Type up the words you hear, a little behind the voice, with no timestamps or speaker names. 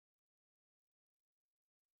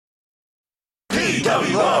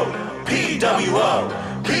PWO, PWO,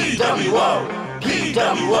 PWO,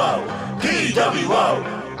 PWO, PWO,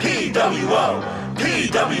 PWO,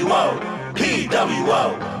 PWO, PWO.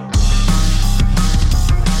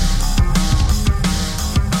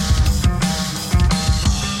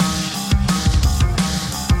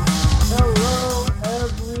 Hello,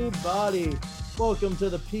 everybody. Welcome to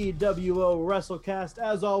the PWO WrestleCast.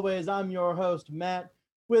 As always, I'm your host, Matt.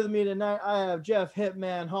 With me tonight, I have Jeff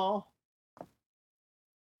Hitman Hall.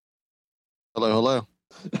 Hello.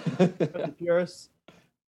 Purist.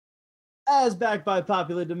 As backed by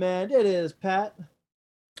popular demand, it is Pat.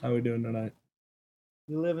 How we doing tonight?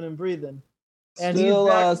 We living and breathing. And Still,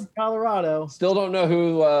 he's back from Colorado. Still don't know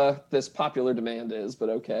who this popular demand is, but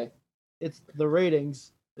okay. It's the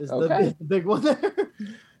ratings is Okay. the big one there.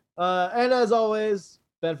 And as always,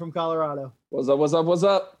 Ben from Colorado. What's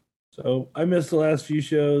up? So I missed the last few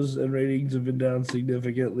shows and ratings have been down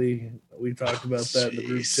significantly. We talked about that in the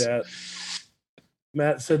group chat.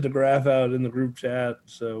 Matt sent the graph out in the group chat,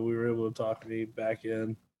 so we were able to talk me back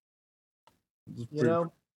in. It was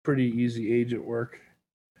pretty easy agent work.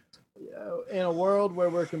 In a world where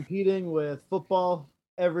we're competing with football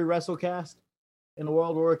every WrestleCast, in a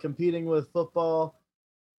world where we're competing with football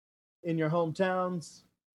in your hometowns,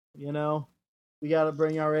 we got to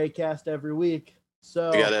bring our A-cast every week.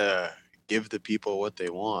 So We gotta give the people what they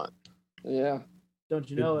want. Yeah. don't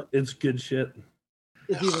you know it? It's good shit.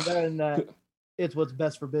 It's even better than that. It's what's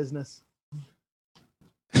best for business.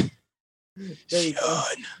 There you go.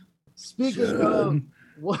 Speaking of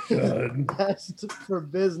what is best for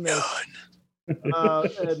business, and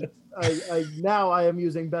I am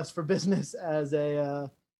using best for business as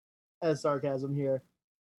sarcasm here.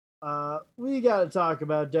 We got to talk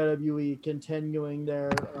about WWE continuing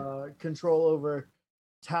their control over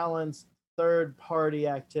talent's third-party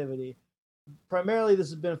activity. Primarily, this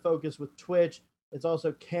has been a focus with Twitch. It's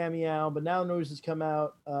also Cameo, but now news has come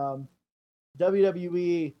out.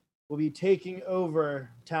 WWE will be taking over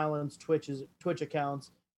talent's Twitch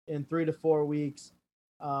accounts in 3 to 4 weeks,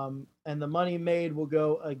 and the money made will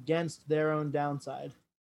go against their own downside.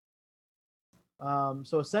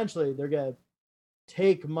 So essentially, they're going to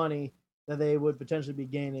take money that they would potentially be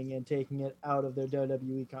gaining and taking it out of their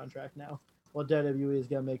WWE contract now. Well, WWE is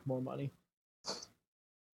going to make more money.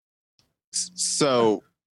 So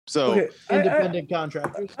Okay, Independent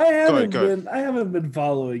contractors. I haven't Go ahead. I haven't been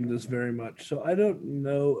following this very much, so I don't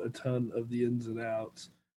know a ton of the ins and outs.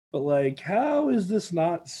 But how is this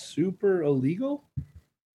not super illegal?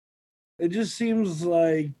 It just seems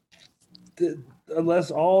like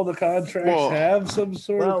unless all the contracts have some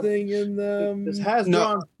sort of thing in them. This has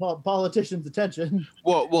drawn politicians' attention.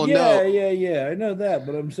 Well, yeah, no. yeah, I know that,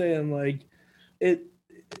 but I'm saying it.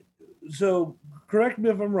 So correct me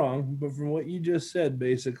if I'm wrong, but from what you just said,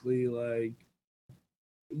 basically,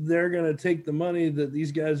 they're gonna take the money that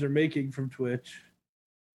these guys are making from Twitch,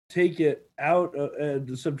 take it out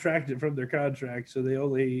and subtract it from their contract, so they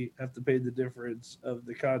only have to pay the difference of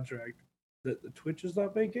the contract that the Twitch is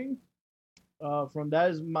not making. From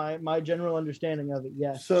that is my general understanding of it.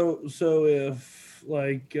 Yes. So if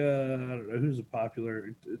I don't know who's a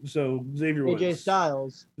popular. So Xavier Woods. AJ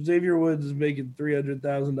Styles. Xavier Woods is making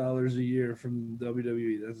 $300,000 a year from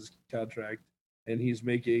WWE. That's his contract, and he's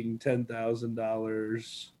making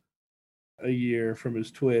 $10,000 a year from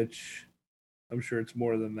his Twitch. I'm sure it's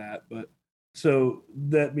more than that, but so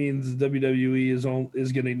that means WWE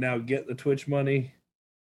is going to now get the Twitch money,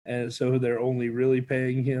 and so they're only really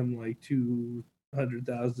paying him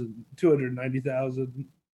 $290,000.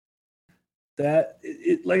 That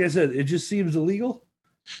like I said, it just seems illegal.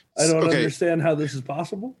 I don't understand how this is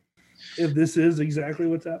possible. If this is exactly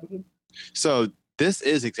what's happening. So this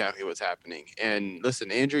is exactly what's happening. And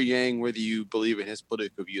listen, Andrew Yang, whether you believe in his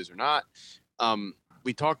political views or not,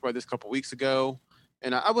 we talked about this a couple weeks ago,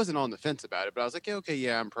 and I wasn't on the fence about it, but I was like,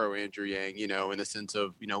 yeah, I'm pro Andrew Yang, in the sense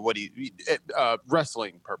of, what he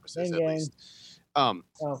wrestling purposes, at least.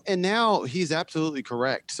 And now he's absolutely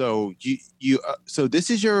correct. So so this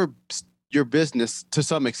is your business to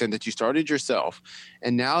some extent that you started yourself,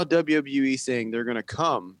 and now WWE saying they're going to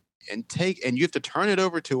come and you have to turn it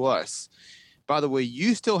over to us. By the way,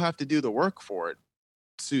 you still have to do the work for it,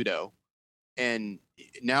 pseudo, and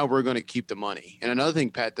now we're going to keep the money. And another thing,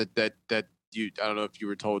 Pat, that you, I don't know if you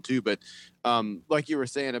were told too, but like you were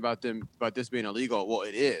saying about this being illegal, well,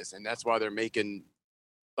 it is, and that's why they're making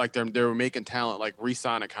they're making talent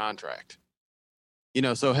re-sign a contract.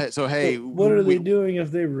 So hey, what are they doing if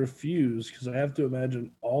they refuse? Because I have to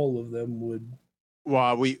imagine all of them would.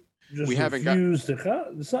 Well, we haven't refused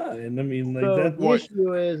to sign. I mean, the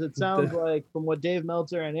issue is, it sounds like from what Dave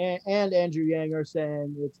Meltzer and Andrew Yang are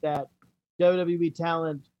saying, it's that WWE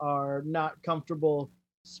talent are not comfortable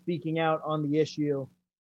speaking out on the issue,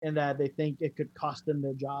 and that they think it could cost them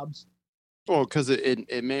their jobs. Well, because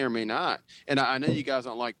it may or may not. And I know you guys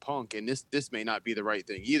don't like Punk, and this may not be the right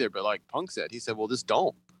thing either. But like Punk said, he said, "Well, just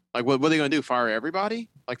don't. Like, what are they going to do? Fire everybody?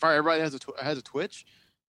 Like, fire everybody that has a Twitch?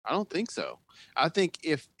 I don't think so. I think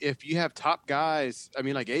if you have top guys, I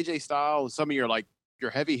mean, like AJ Styles, some of your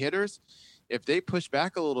heavy hitters, if they push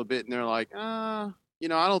back a little bit and they're like, I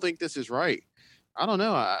don't think this is right. I don't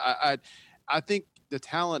know. I think the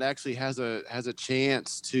talent actually has a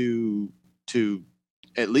chance to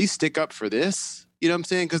at least stick up for this. You know what I'm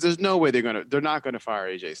saying? Because there's no way they're not gonna fire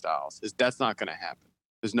AJ Styles. That's not gonna happen.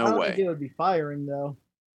 There's no way. I think it would be firing though.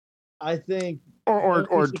 I think or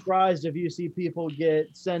be surprised if you see people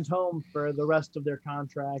get sent home for the rest of their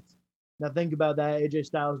contract. Now think about that. AJ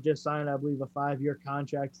Styles just signed, I believe, a 5-year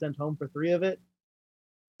contract, sent home for 3 of it.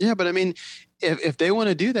 Yeah, but I mean, if they want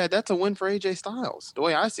to do that, that's a win for AJ Styles, the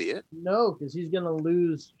way I see it. No, because he's going to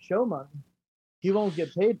lose show money. He won't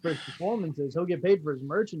get paid for his performances. He'll get paid for his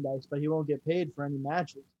merchandise, but he won't get paid for any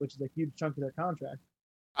matches, which is a huge chunk of their contract.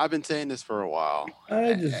 I've been saying this for a while.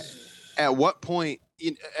 At what point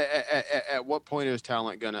is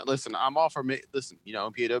talent gonna listen? I'm all for listen.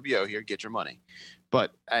 PWO here, get your money.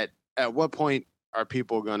 But at what point are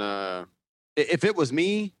people gonna? If it was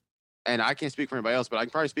me, and I can't speak for anybody else, but I can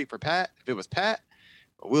probably speak for Pat. If it was Pat,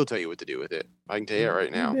 we'll tell you what to do with it. I can tell you that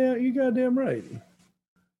right now. Yeah, you goddamn right.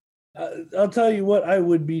 I'll tell you what I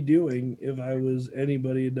would be doing if I was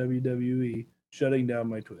anybody in WWE, shutting down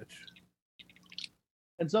my Twitch.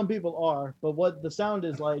 And some people are, but what the sound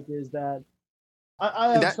is like is that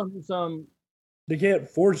I have some. They can't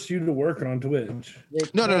force you to work on Twitch.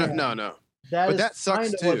 No. That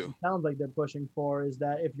sucks too. What it sounds like they're pushing for is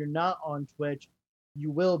that if you're not on Twitch,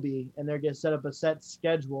 you will be, and they're going to set up a set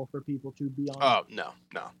schedule for people to be on. Oh no.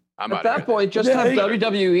 At that point, just have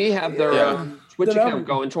WWE have their Twitch account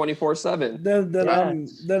going 24/7.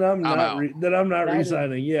 Then I'm not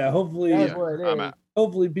resigning. Yeah, hopefully. That's what it is. I'm out.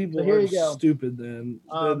 Hopefully people are stupid then.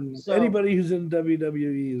 So anybody who's in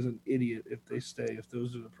WWE is an idiot if they stay, if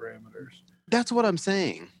those are the parameters. That's what I'm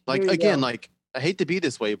saying. Like, again, like, I hate to be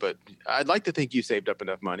this way, but I'd like to think you saved up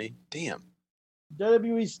enough money. Damn.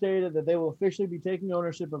 WWE stated that they will officially be taking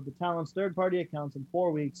ownership of the talent's third-party accounts in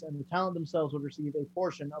 4 weeks, and the talent themselves will receive a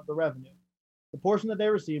portion of the revenue. The portion that they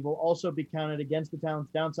receive will also be counted against the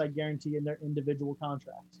talent's downside guarantee in their individual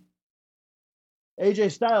contracts.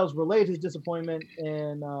 AJ Styles relayed his disappointment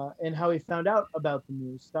in how he found out about the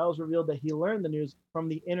news. Styles revealed that he learned the news from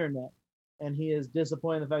the internet, and he is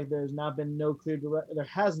disappointed in the fact that there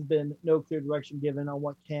hasn't been no clear direction given on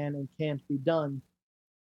what can and can't be done.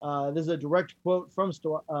 This is a direct quote from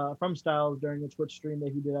Styles during a Twitch stream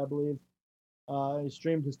that he did, I believe. He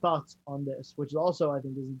streamed his thoughts on this, which also I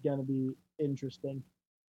think is going to be interesting.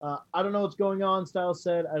 I don't know what's going on, Styles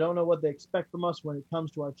said. I don't know what they expect from us when it comes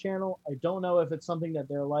to our channel. I don't know if it's something that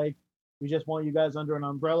they're like, we just want you guys under an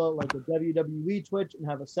umbrella like a WWE Twitch and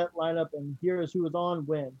have a set lineup and here is who is on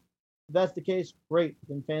when. If that's the case, great.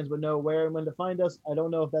 Then fans would know where and when to find us. I don't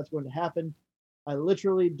know if that's going to happen. I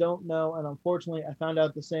literally don't know, and unfortunately, I found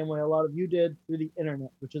out the same way a lot of you did through the internet,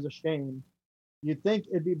 which is a shame. You'd think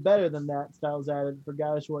it'd be better than that, Styles added, for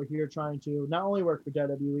guys who are here trying to not only work for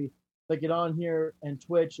WWE, but get on here and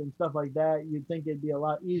Twitch and stuff like that. You'd think it'd be a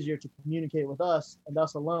lot easier to communicate with us and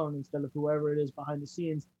us alone instead of whoever it is behind the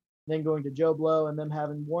scenes, then going to Joe Blow and them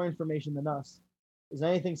having more information than us. Is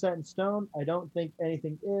anything set in stone? I don't think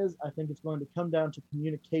anything is. I think it's going to come down to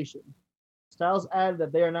communication. Styles added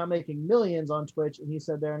that they are not making millions on Twitch, and he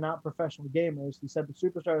said they are not professional gamers. He said the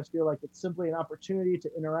superstars feel like it's simply an opportunity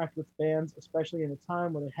to interact with fans, especially in a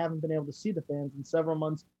time where they haven't been able to see the fans in several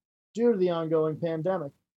months due to the ongoing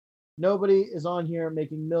pandemic. Nobody is on here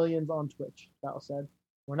making millions on Twitch, Styles said.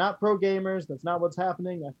 We're not pro gamers. That's not what's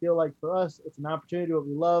happening. I feel like for us, it's an opportunity to do what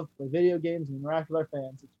we love, play video games, and interact with our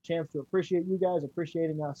fans. It's a chance to appreciate you guys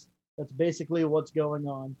appreciating us. That's basically what's going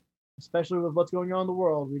on. Especially with what's going on in the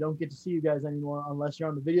world, we don't get to see you guys anymore unless you're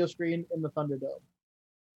on the video screen in the Thunderdome.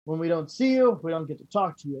 When we don't see you, we don't get to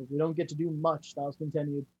talk to you. We don't get to do much, Styles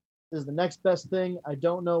continued. This is the next best thing. I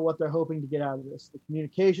don't know what they're hoping to get out of this. The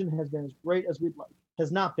communication has been as great as we'd like.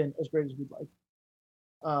 Has not been as great as we'd like.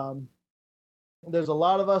 There's a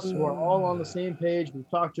lot of us who are all on the same page. We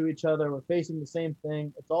talk to each other. We're facing the same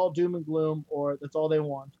thing. It's all doom and gloom, or that's all they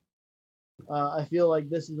want. I feel like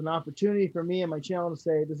this is an opportunity for me and my channel to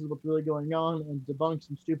say this is what's really going on and debunk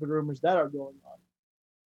some stupid rumors that are going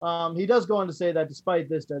on. He does go on to say that despite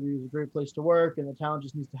this, WWE is a great place to work and the talent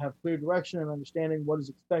just needs to have clear direction and understanding what is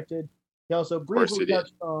expected. He also briefly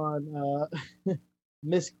touched on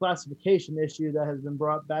misclassification issue that has been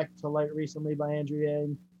brought back to light recently by Andrew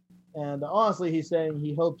Yang. And honestly, he's saying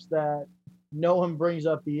he hopes that no one brings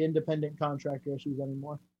up the independent contractor issues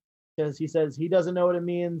anymore, because he says he doesn't know what it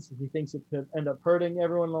means. He thinks it could end up hurting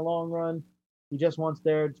everyone in the long run. He just wants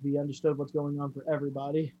there to be understood what's going on for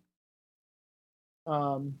everybody.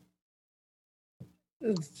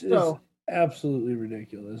 It's absolutely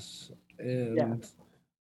ridiculous. And Yeah.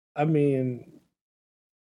 I mean,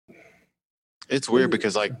 it's weird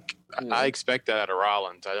because I expect that out of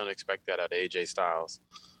Rollins. I don't expect that out of AJ Styles.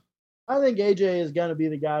 I think AJ is going to be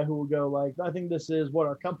the guy who will go like, I think this is what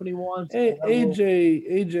our company wants.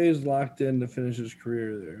 AJ's locked in to finish his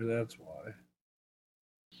career there. That's why.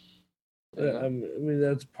 Yeah. I mean,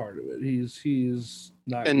 that's part of it. He's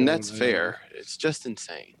not, and that's fair. It's just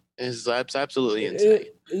insane. It's absolutely insane.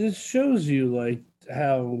 It shows you like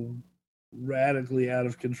how radically out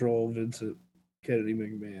of control Vincent Kennedy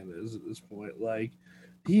McMahon is at this point. Like,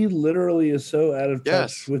 he literally is so out of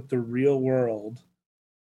touch with the real world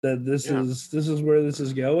that this is where this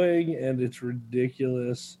is going, and it's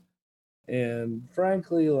ridiculous. And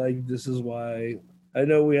frankly, like, this is why I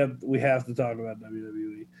know we have to talk about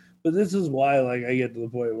WWE, but this is why, like, I get to the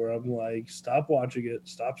point where I'm like, stop watching it,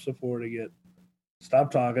 stop supporting it, stop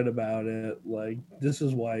talking about it. Like, this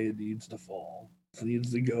is why it needs to fall. It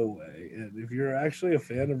needs to go away. And if you're actually a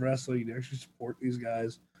fan of wrestling, you actually support these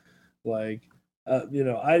guys. Like, I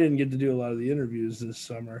didn't get to do a lot of the interviews this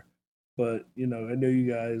summer, but, I know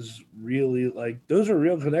you guys really, like, those are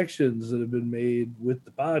real connections that have been made with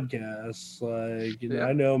the podcasts. Like,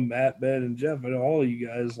 I know Matt, Ben, and Jeff, I know all of you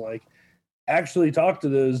guys, like, actually talk to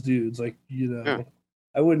those dudes. Like,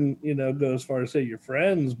 I wouldn't, go as far as say you're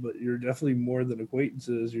friends, but you're definitely more than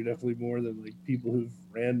acquaintances. You're definitely more than, like, people who've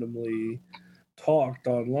randomly talked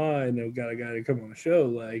online and got a guy to come on a show.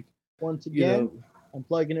 Like, once again, I'm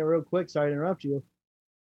plugging it real quick. Sorry to interrupt you.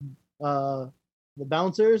 The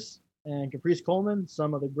Bouncers and Caprice Coleman,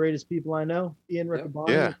 some of the greatest people I know. Ian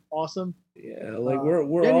Riccaboni, awesome. Yeah, like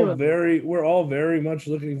we're all very much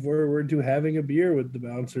looking forward to having a beer with the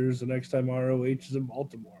Bouncers the next time ROH is in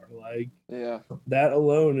Baltimore. Like, that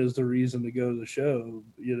alone is the reason to go to the show.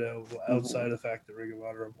 Outside of the fact that Ring of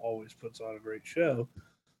Honor always puts on a great show.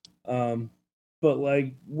 But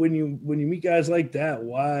like when you meet guys like that,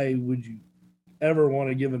 why would you ever want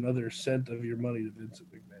to give another cent of your money to Vincent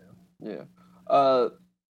McMahon? Yeah.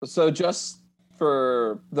 So just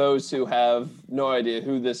for those who have no idea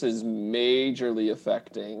who this is majorly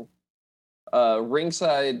affecting,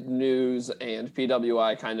 Ringside News and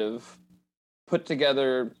PWI kind of put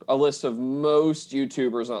together a list of most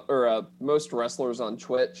YouTubers or most wrestlers on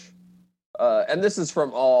Twitch. And this is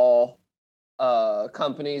from all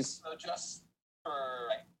companies. So just for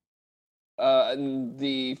and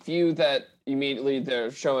the few that immediately they're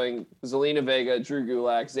showing: Zelina Vega, Drew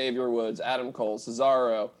Gulak, Xavier Woods, Adam Cole,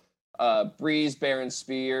 Cesaro, Breeze, Baron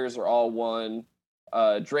Spears are all one.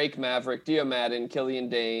 Drake Maverick, Dio Madden, Killian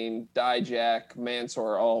Dane, Dijak,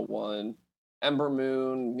 Mansoor are all one. Ember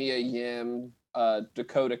Moon, Mia Yim,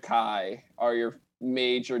 Dakota Kai are your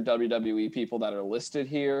major WWE people that are listed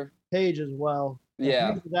here. Paige as well.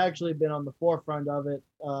 Yeah. Paige has actually been on the forefront of it.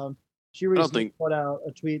 She recently put out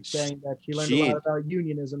a tweet saying that she learned a lot about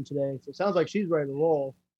unionism today. So it sounds like she's ready to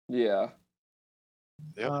roll. Yeah.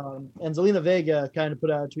 Yep. And Zelina Vega kind of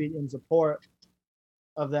put out a tweet in support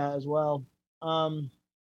of that as well. I'm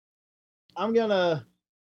going to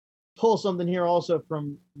pull something here also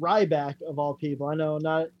from Ryback, of all people. I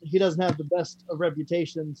know he doesn't have the best of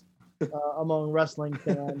reputations among wrestling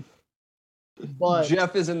fans. But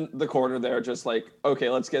Jeff is in the corner there just like, okay,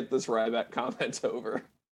 let's get this Ryback comment over.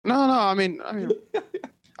 No, I mean,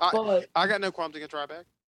 I got no qualms against Ryback.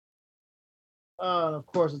 Of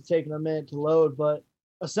course, it's taking a minute to load, but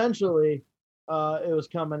essentially, it was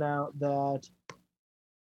coming out that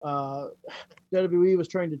WWE was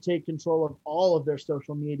trying to take control of all of their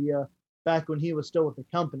social media back when he was still with the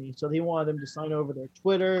company. So he wanted them to sign over their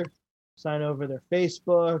Twitter, sign over their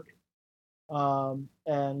Facebook. And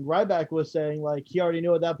Ryback was saying, like, he already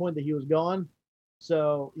knew at that point that he was gone.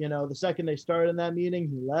 So, the second they started in that meeting,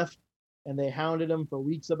 he left, and they hounded him for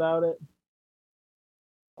weeks about it.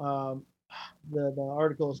 The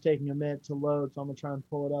article is taking a minute to load, so I'm going to try and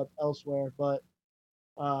pull it up elsewhere. But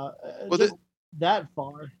that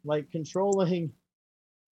far, like, controlling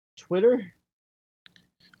Twitter.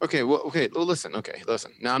 Okay, listen.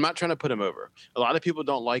 Now, I'm not trying to put him over. A lot of people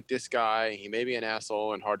don't like this guy. He may be an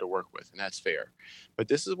asshole and hard to work with, and that's fair. But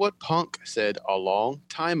this is what Punk said a long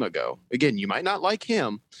time ago. Again, you might not like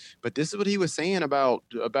him, but this is what he was saying about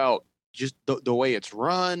just the way it's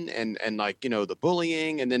run and like, the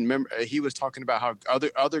bullying. And then remember, he was talking about how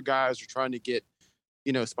other guys are trying to get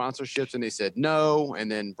sponsorships and they said no,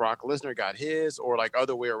 and then Brock Lesnar got his, or like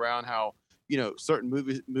other way around, how certain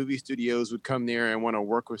movie studios would come there and want to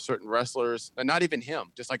work with certain wrestlers, and not even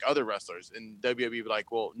him, just like other wrestlers, and WWE would be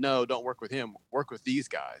like, well, no, don't work with him, work with these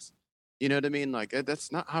guys. You know what I mean? Like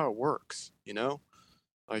that's not how it works.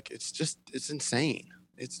 Like it's insane.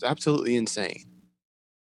 It's absolutely insane.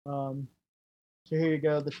 So here you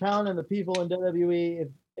go. The talent and the people in WWE,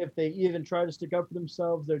 if they even try to stick up for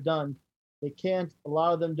themselves, they're done. They can't. A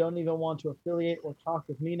lot of them don't even want to affiliate or talk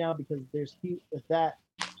with me now because there's heat with that.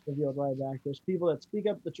 Revealed right back. There's people that speak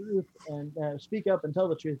up the truth and speak up and tell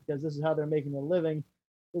the truth because this is how they're making a living.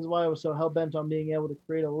 This is why I was so hell bent on being able to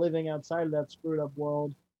create a living outside of that screwed up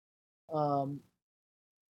world.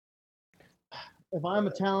 If I'm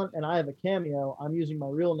a talent and I have a cameo, I'm using my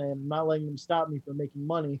real name. I'm not letting them stop me from making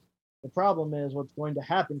money. The problem is what's going to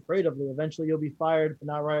happen creatively. Eventually, you'll be fired, but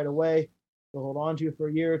not right away. They'll hold on to you for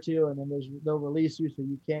a year or two, and then they'll release you so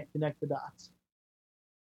you can't connect the dots.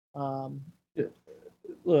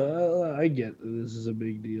 Look, I get that this is a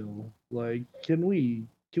big deal. Like, can we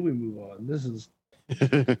move on? This is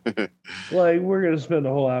like we're gonna spend a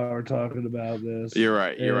whole hour talking about this. You're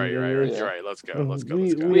right. You're right. Let's go.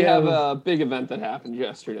 We have a big event that happened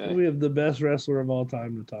yesterday. We have the best wrestler of all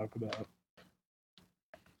time to talk about.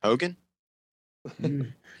 Hogan?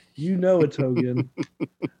 You know it's Hogan.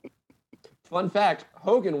 Fun fact,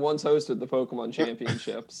 Hogan once hosted the Pokemon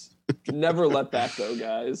Championships. Never let that go,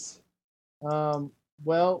 guys.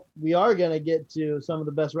 Well, we are going to get to some of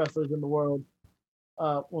the best wrestlers in the world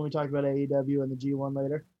when we talk about AEW and the G1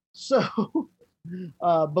 later. So,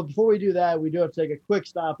 but before we do that, we do have to take a quick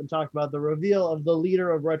stop and talk about the reveal of the leader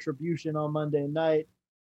of Retribution on Monday night.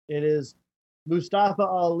 It is Mustafa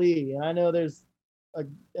Ali. And I know there's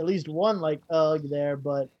at least one there,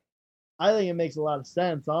 but I think it makes a lot of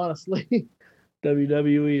sense, honestly.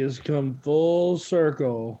 WWE has come full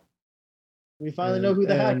circle. We finally know who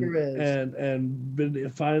the hacker is.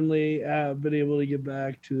 And finally been able to get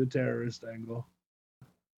back to the terrorist angle.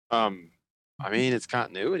 I mean, it's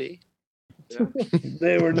continuity. Yeah.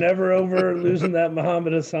 They were never over losing that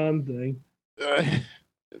Muhammad Hassan thing.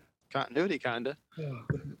 Continuity, kind of.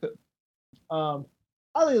 I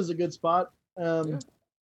think it was a good spot. I think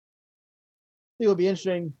it'll be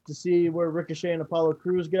interesting to see where Ricochet and Apollo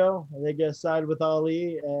Crews go. Are they going to side with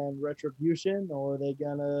Ali and Retribution, or are they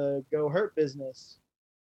going to go Hurt Business?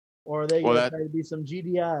 Or are they going to try to be some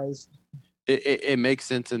GDIs? It makes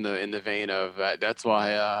sense in the vein of that's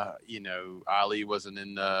why Ali wasn't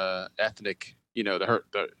in the ethnic, the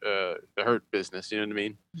Hurt Business. You know what I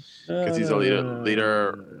mean? Because he's a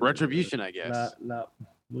leader Retribution, I guess. Well,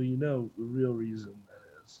 the real reason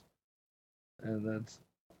that is, and that's.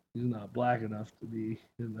 He's not black enough to be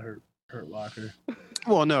in the Hurt Locker.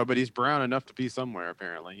 Well, no, but he's brown enough to be somewhere,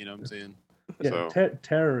 apparently. You know what I'm saying? Yeah,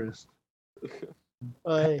 terrorist.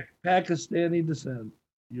 Pakistani descent.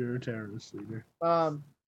 You're a terrorist leader.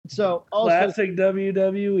 So also, classic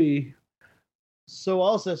WWE. So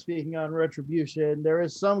also speaking on Retribution, there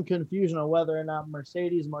is some confusion on whether or not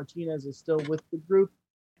Mercedes Martinez is still with the group.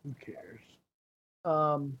 Who cares?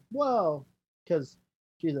 Well, because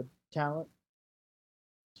she's a talent.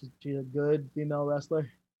 She's a good female wrestler.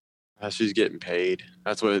 She's getting paid.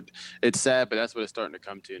 That's what it's sad, but that's what it's starting to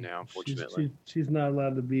come to now. Unfortunately, she's not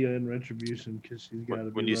allowed to be in Retribution because she's got to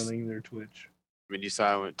be running their Twitch. When you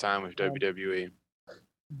sign time with WWE.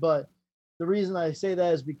 But the reason I say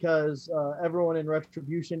that is because everyone in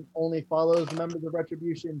Retribution only follows members of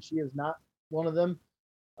Retribution. She is not one of them.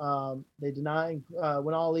 They did not.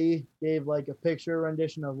 When Ali gave a picture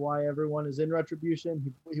rendition of why everyone is in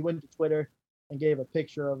Retribution, he went to Twitter and gave a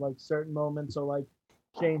picture of certain moments. So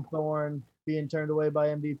Shane Thorne being turned away by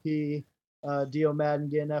MVP, Dio Madden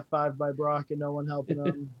getting F5 by Brock and no one helping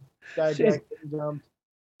him. Jack getting jumped.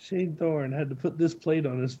 Shane Thorne had to put this plate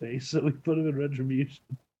on his face, so we put him in Retribution.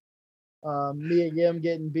 Mia Yim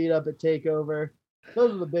getting beat up at TakeOver.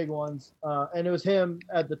 Those are the big ones. And it was him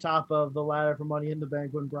at the top of the ladder for Money in the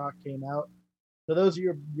Bank when Brock came out. So those are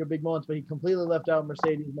your big moments, but he completely left out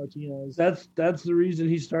Mercedes Martinez. That's the reason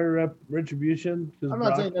he started Retribution. I'm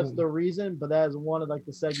not saying that's the reason, but that is one of the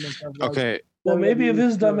segments of okay. Well, maybe if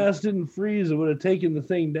his dumbass didn't freeze, it would have taken the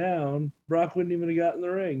thing down. Brock wouldn't even have gotten the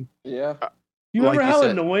ring. Yeah. You remember how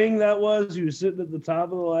annoying that was? He was sitting at the top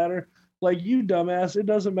of the ladder. You dumbass, it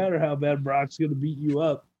doesn't matter how bad Brock's going to beat you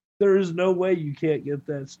up. There is no way you can't get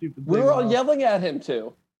that stupid thing. We were all yelling at him,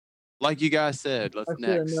 too. Like you guys said, let's next. I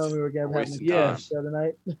should have known we were going to have yes. the other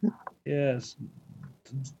night. Yes.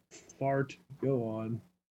 Fart. Go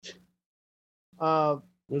on.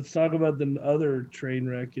 Let's talk about the other train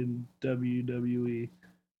wreck in WWE.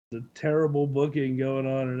 the terrible booking going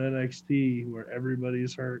on in NXT where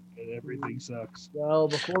everybody's hurt and everything sucks. Well,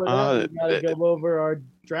 before that, we got to go over our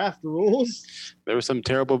draft rules. There was some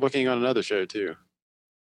terrible booking on another show too.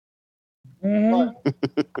 WWE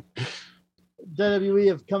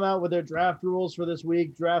have come out with their draft rules for this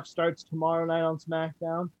week. Draft starts tomorrow night on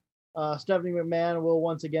SmackDown. Stephanie McMahon will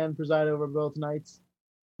once again preside over both nights.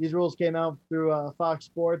 These rules came out through Fox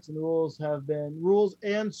Sports, and the rules have been rules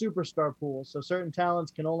and superstar pools. So certain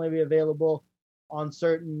talents can only be available on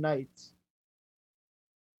certain nights.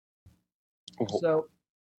 Oh. So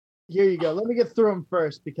here you go. Let me get through them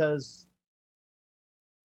first because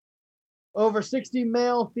over 60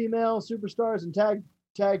 male, female superstars and tag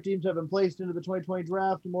teams have been placed into the 2020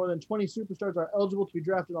 draft. More than 20 superstars are eligible to be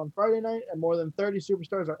drafted on Friday night, and more than 30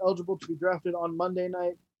 superstars are eligible to be drafted on Monday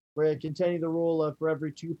night. We're continuing the rule of for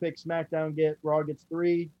every 2 picks SmackDown Raw gets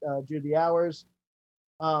 3 due to the hours.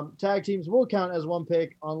 Tag teams will count as 1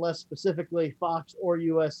 pick unless specifically Fox or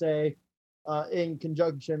USA in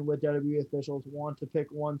conjunction with WWE officials want to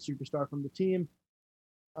pick 1 superstar from the team.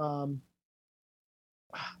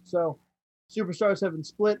 So superstars have been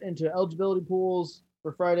split into eligibility pools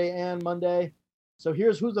for Friday and Monday. So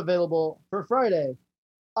here's who's available for Friday.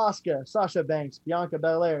 Asuka, Sasha Banks, Bianca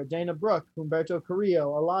Belair, Dana Brooke, Humberto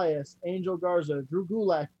Carrillo, Elias, Angel Garza, Drew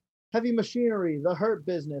Gulak, Heavy Machinery, The Hurt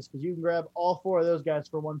Business, because you can grab all 4 of those guys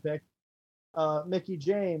for 1 pick. Mickie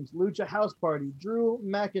James, Lucha House Party, Drew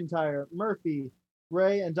McIntyre, Murphy,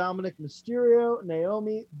 Rey and Dominic Mysterio,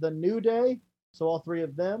 Naomi, The New Day, so all 3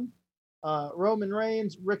 of them. Roman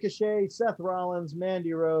Reigns, Ricochet, Seth Rollins,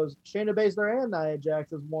 Mandy Rose, Shayna Baszler and Nia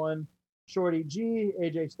Jax as 1, Shorty G,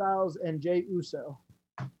 AJ Styles, and Jey Uso.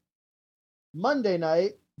 Monday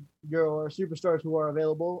night, your superstars who are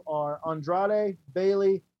available are Andrade,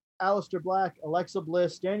 Bayley, Aleister Black, Alexa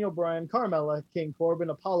Bliss, Daniel Bryan, Carmella, King Corbin,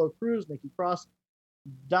 Apollo Crews, Nikki Cross,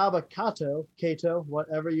 Kato,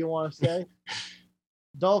 whatever you want to say,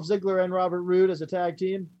 Dolph Ziggler and Robert Roode as a tag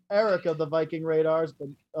team, Eric of the Viking Radar.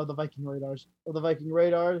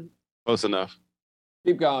 Close enough.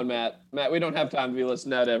 Keep going, Matt. Matt, we don't have time to be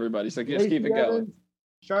listening out to everybody, so just keep it going.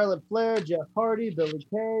 Charlotte Flair, Jeff Hardy, Billie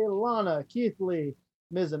Kay, Lana, Keith Lee,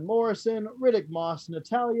 Miz and Morrison, Riddick Moss,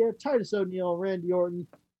 Natalya, Titus O'Neil, Randy Orton,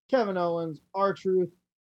 Kevin Owens, R-Truth,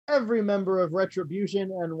 every member of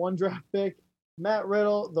Retribution and 1 draft pick, Matt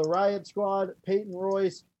Riddle, The Riot Squad, Peyton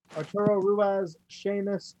Royce, Arturo Ruiz,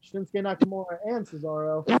 Sheamus, Shinsuke Nakamura, and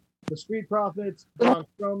Cesaro, The Street Profits, Braun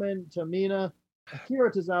Strowman, Tamina,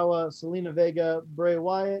 Akira Tozawa, Selena Vega, Bray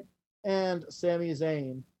Wyatt, and Sami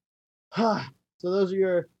Zayn. So those are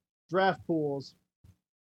your draft pools.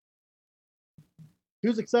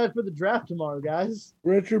 Who's excited for the draft tomorrow, guys?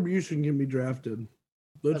 Retribution can be drafted.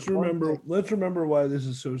 Let's remember why this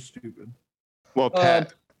is so stupid. Well,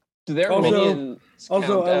 Pat, do their minions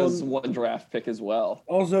count as 1 draft pick as well?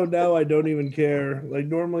 Also, now I don't even care. Like,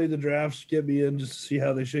 normally the drafts get me in just to see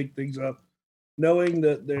how they shake things up. Knowing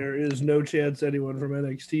that there is no chance anyone from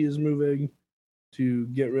NXT is moving to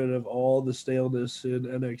get rid of all the staleness in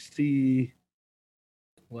NXT,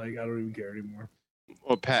 like, I don't even care anymore.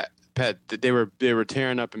 Well, Pat, they were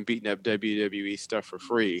tearing up and beating up WWE stuff for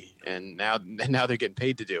free, and now they're getting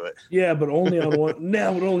paid to do it. Yeah, but only on one.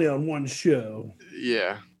 Now, but only on 1 show.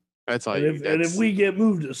 Yeah, that's all. And if we get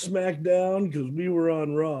moved to SmackDown because we were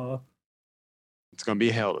on Raw, it's gonna be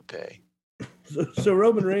hell to pay. So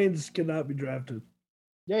Roman Reigns cannot be drafted.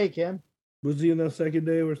 Yeah, he can. Was he in that second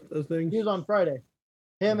day or thing? He was on Friday.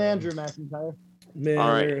 Him and Drew McIntyre. Man,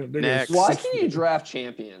 all right, next. Why can you draft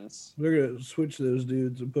champions? They're gonna switch those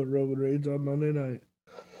dudes and put Roman Reigns on Monday night.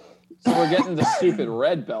 So we're getting the stupid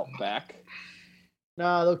red belt back.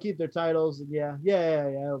 Nah, they'll keep their titles. Yeah.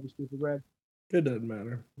 It'll be stupid red. It doesn't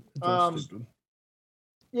matter. It's all stupid.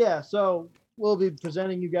 Yeah, so we'll be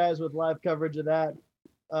presenting you guys with live coverage of that.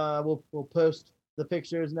 We'll post the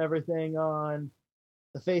pictures and everything on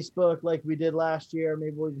the Facebook like we did last year.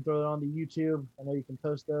 Maybe we can throw it on the YouTube. I know you can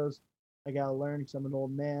post those. I gotta learn because I'm an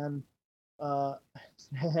old man.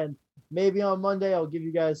 And maybe on Monday I'll give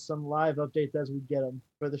you guys some live updates as we get them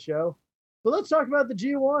for the show. But let's talk about the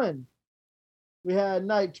G1. We had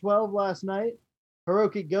night 12 last night.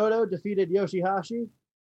 Hiroki Goto defeated Yoshihashi.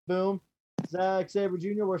 Boom. Zack Sabre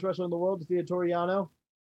Jr., worst wrestler in the world, defeated Toriano.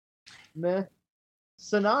 Meh.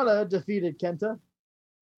 Sonata defeated Kenta.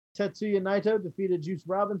 Tetsuya Naito defeated Juice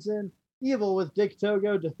Robinson. Evil with Dick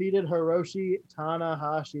Togo defeated Hiroshi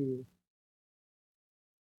Tanahashi.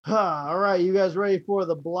 All right, you guys ready for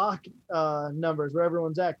the block numbers where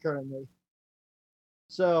everyone's at currently?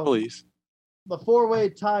 So, Please. The 4-way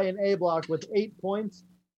tie in A block with 8 points.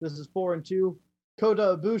 This is 4-2.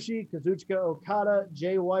 Kota Ibushi, Kazuchika Okada,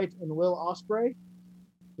 Jay White, and Will Ospreay.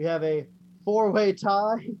 We have a 4-way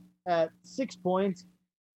tie at 6 points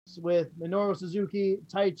with Minoru Suzuki,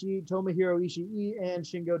 Taichi, Tomohiro Ishii, and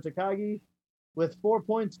Shingo Takagi. With 4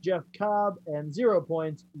 points, Jeff Cobb, and 0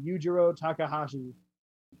 points, Yujiro Takahashi.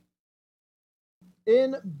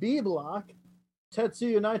 In B block,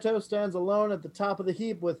 Tetsuya Naito stands alone at the top of the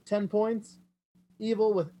heap with 10 points.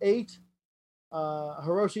 Evil with 8.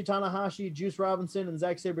 Hiroshi Tanahashi, Juice Robinson, and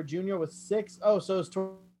Zack Sabre Jr. with 6. Oh, so is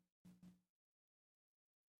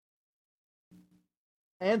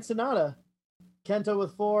and Sonata. Kenta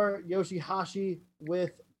with 4. Yoshihashi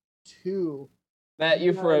with 2. Matt,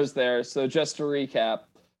 you froze there. So just to recap,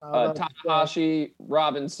 Tanahashi,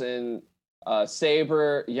 Robinson,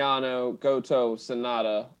 Sabre, Yano, Goto,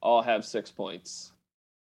 Sonata all have 6 points.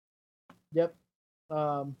 Yep.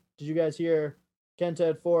 Did you guys hear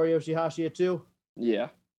Kenta at 4, Yoshihashi at 2? Yeah.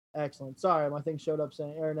 Excellent. Sorry, my thing showed up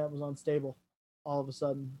saying internet was unstable all of a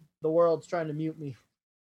sudden. The world's trying to mute me.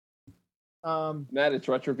 Matt, it's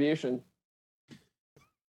Retribution.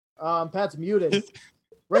 Pat's muted.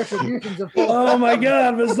 Retribution's a full. Oh my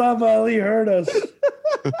God, Mustafa Ali heard us.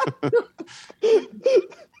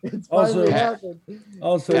 It's Also, finally happened.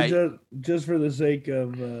 Also, just for the sake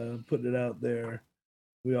of putting it out there,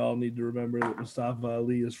 we all need to remember that Mustafa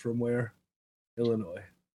Ali is from where? Illinois.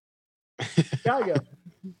 Chicago.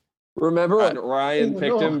 Remember when Ryan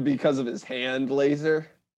picked him because of his hand laser?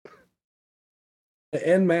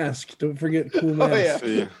 And Mask. Don't forget Cool Mask.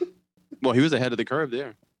 Yeah. Well, he was ahead of the curve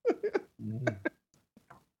there.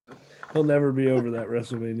 He'll never be over that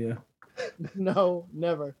WrestleMania. No,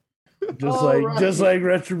 never. Just like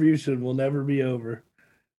Retribution will never be over.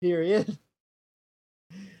 Period.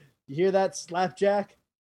 You hear that, Slapjack?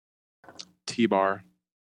 T-bar.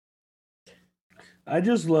 I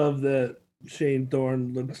just love that Shane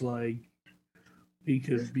Thorne looks like he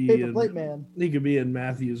could be Paper plate man. He could be in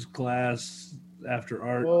Matthew's class after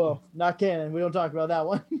art. Whoa, not canon. We don't talk about that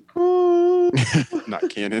one. Not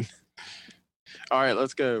canon. All right,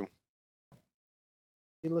 let's go.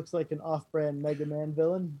 He looks like an off-brand Mega Man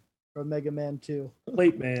villain from Mega Man 2.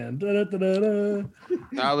 Plate man. Da-da-da-da-da.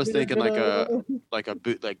 I was thinking like a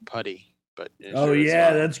bootleg putty, but Oh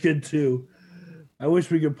yeah, that's good too. I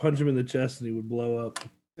wish we could punch him in the chest and he would blow up.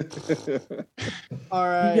 All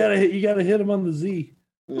right. You gotta hit him on the Z.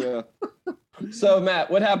 Yeah. So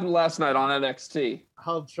Matt, what happened last night on NXT?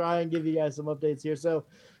 I'll try and give you guys some updates here. So,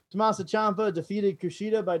 Tommaso Ciampa defeated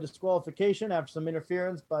Kushida by disqualification after some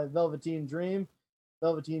interference by Velveteen Dream.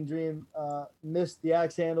 Velveteen Dream missed the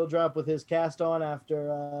axe handle drop with his cast on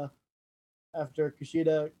after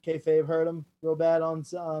Kushida kayfabe hurt him real bad on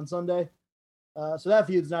Sunday. So that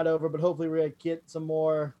feud's not over, but hopefully we're gonna get some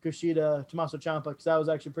more Kushida Tommaso Ciampa because that was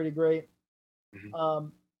actually pretty great. Mm-hmm.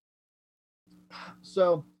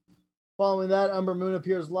 So following that, Ember Moon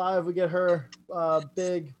appears live. We get her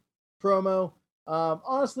big promo.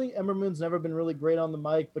 Honestly, Ember Moon's never been really great on the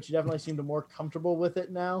mic, but she definitely seemed more comfortable with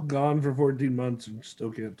it now. Gone for 14 months and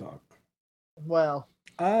still can't talk. Well,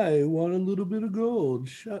 I want a little bit of gold.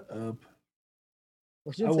 Shut up.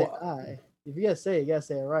 Well, she didn't say I. If you gotta say it, you gotta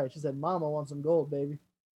say it right. She said, Mama wants some gold, baby.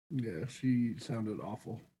 Yeah, she sounded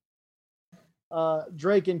awful.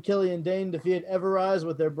 Drake and Killian Dane defeated Everrise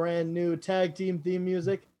with their brand new tag team theme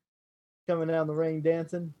music. Coming down the ring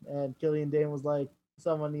dancing. And Killian Dane was like,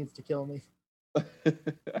 someone needs to kill me. I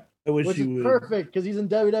wish Which you is would. perfect because he's in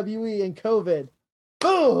WWE and COVID.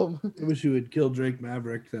 Boom! I wish you would kill Drake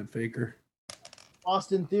Maverick, that faker.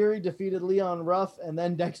 Austin Theory defeated Leon Ruff, and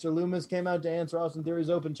then Dexter Lumis came out to answer Austin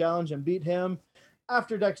Theory's open challenge and beat him.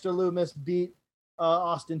 After Dexter Lumis beat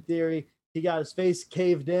Austin Theory, he got his face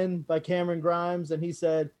caved in by Cameron Grimes, and he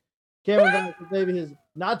said, Cameron Grimes was maybe his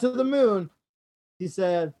not to the moon. He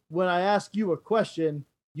said, when I ask you a question,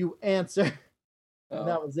 you answer. And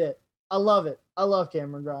that was it. I love it. I love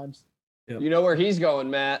Cameron Grimes. Yep. You know where he's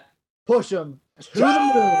going, Matt. Push him to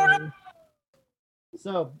the moon.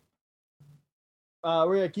 So, we're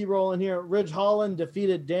going to keep rolling here. Ridge Holland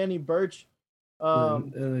defeated Danny Burch.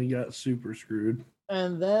 And then he got super screwed.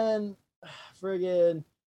 And then, friggin',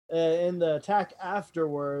 in the attack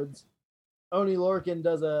afterwards, Oney Lorcan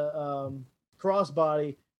does a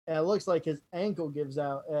crossbody, and it looks like his ankle gives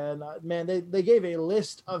out. And, man, they gave a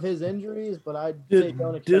list of his injuries, but I say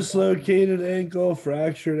don't accept dislocated ankle,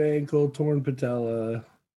 fractured ankle, torn patella.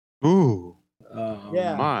 Ooh.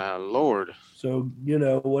 Yeah. My Lord. So,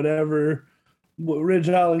 whatever. Ridge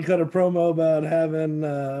Holland cut a promo about having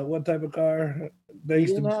what type of car? He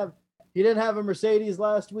didn't have a Mercedes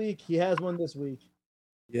last week. He has one this week.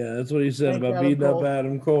 Yeah, that's what he said Thank about Adam beating Cole. up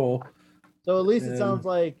Adam Cole. So at least it And sounds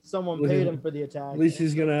like someone paid him for the attack. At least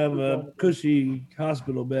he's gonna have a cushy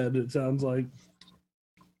hospital bed. It sounds like.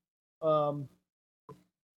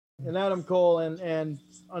 and Adam Cole and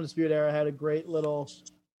Undisputed Era had a great little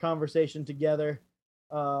conversation together.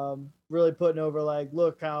 Really putting over like,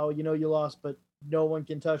 look how you lost, but no one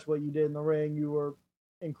can touch what you did in the ring. You were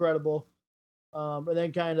incredible. And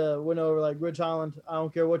then kind of went over like, Ridge Holland, I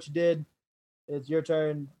don't care what you did. It's your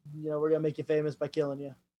turn. We're going to make you famous by killing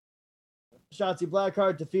you. Shotzi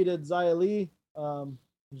Blackheart defeated Xia Li.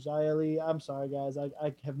 Xia Li, I'm sorry, guys.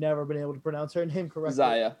 I have never been able to pronounce her name correctly.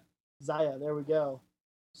 Xia, there we go.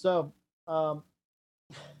 So,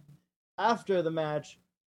 after the match,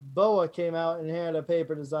 Boa came out and handed a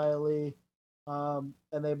paper to Xia Li,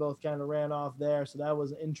 and they both kind of ran off there. So that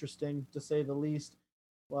was interesting, to say the least.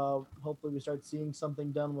 Well, hopefully we start seeing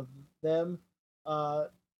something done with them.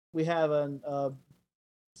 We have a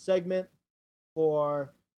segment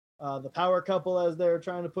for the power couple, as they're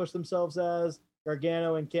trying to push themselves as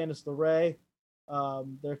Gargano and Candice LeRae.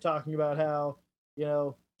 They're talking about how,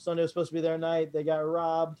 Sunday was supposed to be their night. They got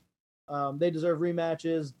robbed. They deserve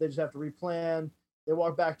rematches. They just have to replan. They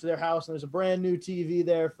walk back to their house, and there's a brand new TV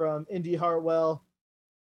there from Indy Hartwell.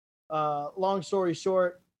 Long story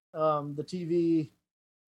short, the TV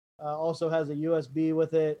also has a USB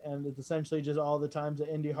with it, and it's essentially just all the times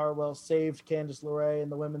that Indy Hartwell saved Candice LeRae in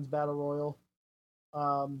the Women's Battle Royal.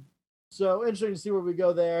 So interesting to see where we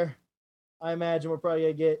go there. I imagine we're probably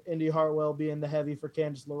going to get Indy Hartwell being the heavy for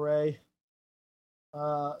Candice LeRae.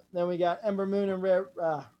 Then we got Ember Moon and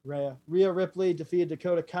Rhea Ripley defeated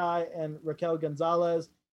Dakota Kai and Raquel Gonzalez.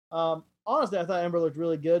 Honestly, I thought Ember looked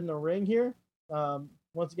really good in the ring here.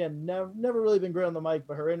 Once again, never really been great on the mic,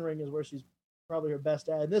 but her in-ring is where she's probably her best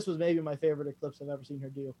at. And this was maybe my favorite Eclipse I've ever seen her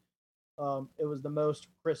do. It was the most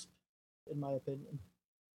crisp, in my opinion.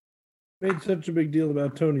 Made such a big deal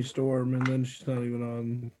about Toni Storm, and then she's not even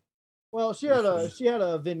on. Well, she had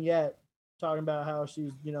a vignette talking about how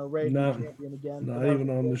she's ready to be champion again. Not even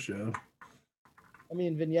on the show. I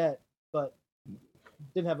mean vignette, but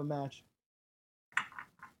didn't have a match.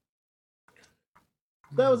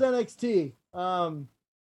 So that was NXT.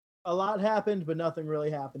 A lot happened, but nothing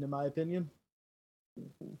really happened, in my opinion.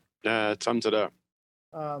 Yeah, it sums it up.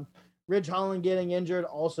 Ridge Holland getting injured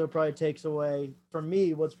also probably takes away, for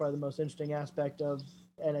me, what's probably the most interesting aspect of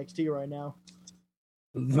NXT right now.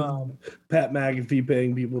 Pat McAfee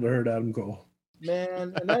paying people to hurt Adam Cole.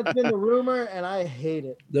 Man, and that's been the rumor, and I hate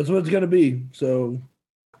it. That's what it's going to be. So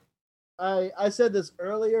I said this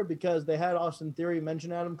earlier because they had Austin Theory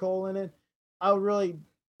mention Adam Cole in it. I would really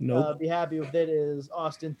be happy if it is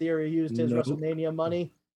Austin Theory used his WrestleMania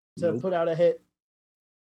money to put out a hit.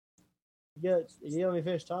 You let me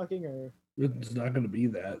finish talking, or it's not going to be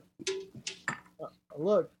that.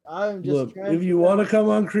 Look, I'm just trying. If you want to come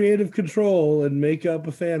on Creative Control and make up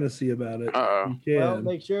a fantasy about it, you can. Well,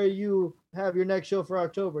 make sure you have your next show for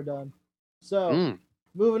October done. So,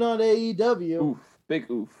 moving on to AEW. Oof, big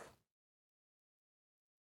oof.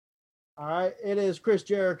 All right, it is Chris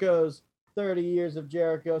Jericho's 30 years of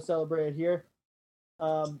Jericho celebrated here.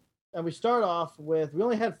 And we start off with, we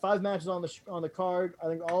only had 5 matches on the card. I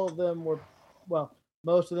think all of them were,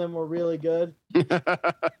 most of them were really good.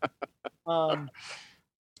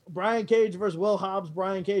 Brian Cage versus Will Hobbs.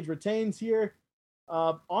 Brian Cage retains here.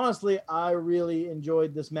 Honestly, I really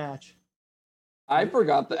enjoyed this match. I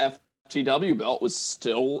forgot the FTW belt was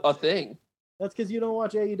still a thing. That's because you don't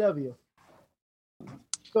watch AEW.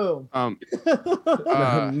 Boom.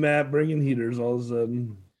 Matt bringing heaters all of a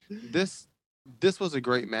sudden. This was a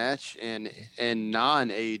great match in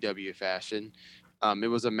non-AEW fashion. It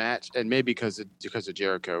was a match, and maybe because of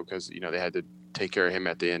Jericho, because they had to take care of him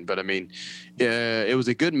at the end. But I mean, it was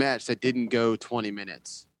a good match that didn't go 20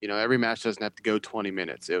 minutes. Every match doesn't have to go 20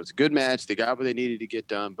 minutes. It was a good match. They got what they needed to get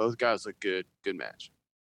done. Both guys looked good. Good match.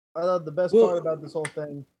 I thought the best part about this whole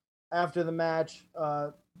thing, after the match,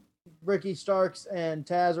 Ricky Starks and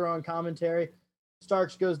Taz are on commentary.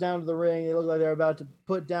 Starks goes down to the ring. They look like they're about to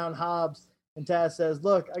put down Hobbs. And Taz says,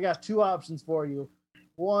 look, I got 2 options for you.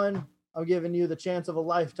 One, I'm giving you the chance of a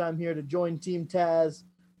lifetime here to join Team Taz.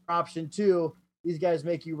 Option 2, these guys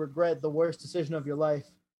make you regret the worst decision of your life.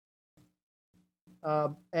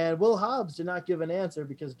 And Will Hobbs did not give an answer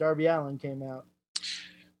because Darby Allin came out.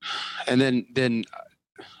 And then never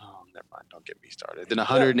mind. Don't get me started. Then a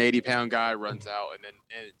 180-pound guy runs out,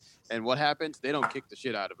 and what happens? They don't kick the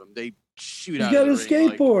shit out of him. They shoot out. He's got a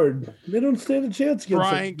skateboard. They don't stand a chance against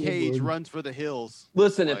Brian Cage runs for the hills.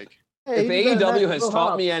 Listen, if AEW has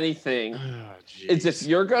taught me anything, it's if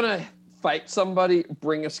you're gonna fight somebody,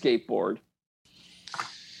 bring a skateboard.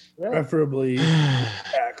 Yeah. Preferably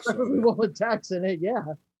tax. Preferably one with tax in it, yeah.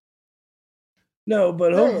 No,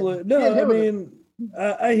 but hopefully, I mean,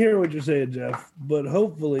 I hear what you're saying, Jeff, but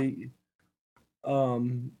hopefully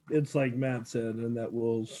it's like Matt said, and that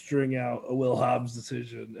will string out a Will Hobbs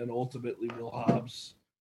decision, and ultimately Will Hobbs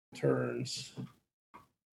turns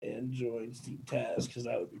and joins Team Taz, because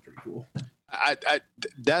that would be pretty cool.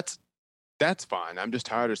 That's fine. I'm just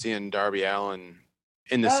tired of seeing Darby Allin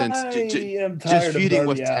in the sense am just tired feuding of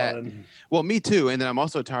with Darby Allin. Well, me too. And then I'm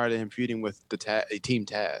also tired of him feuding with the Team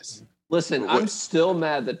Taz. Listen, I'm still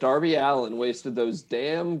mad that Darby Allin wasted those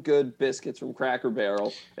damn good biscuits from Cracker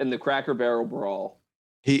Barrel in the Cracker Barrel brawl.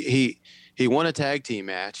 He won a tag team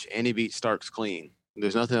match and he beat Starks clean.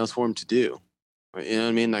 There's nothing else for him to do. You know what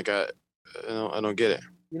I mean? Like I don't get it.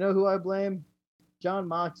 You know who I blame? John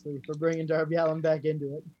Moxley for bringing Darby Allin back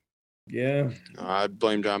into it. Yeah. I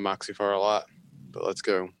blame John Moxley for a lot, but let's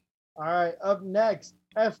go. All right, up next,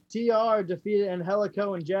 FTR defeated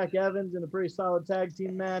Angelico and Jack Evans in a pretty solid tag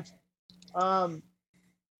team match.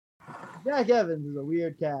 Jack Evans is a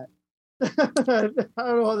weird cat. I don't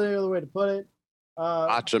know any other way to put it.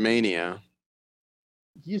 Botchamania.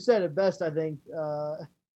 You said it best, I think.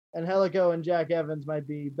 Angelico and Jack Evans might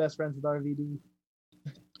be best friends with RVD.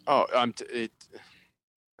 Oh, I'm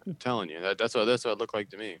telling you, that's what it looked like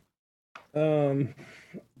to me.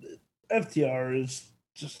 FTR is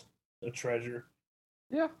just a treasure.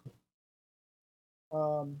 Yeah.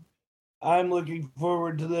 I'm looking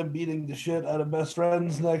forward to them beating the shit out of Best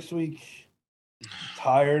Friends next week.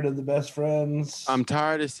 Tired of the Best Friends. I'm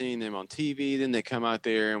tired of seeing them on TV. Then they come out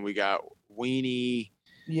there and we got weenie.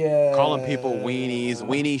 Yeah. Calling people weenies,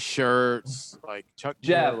 weenie shirts. Like Chuck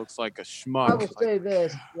Taylor looks like a schmuck. I will say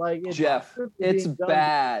this, like Jeff, it's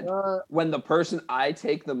bad when the person I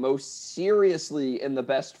take the most seriously in the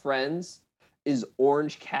Best Friends is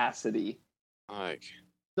Orange Cassidy. Like,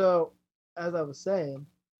 so as I was saying,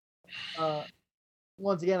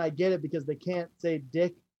 once again I get it because they can't say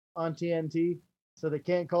dick on TNT, so they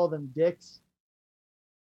can't call them dicks.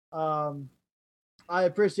 I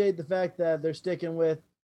appreciate the fact that they're sticking with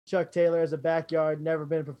Chuck Taylor as a backyard, never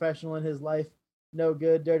been a professional in his life, no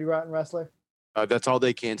good, dirty, rotten wrestler. That's all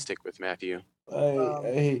they can stick with, Matthew. I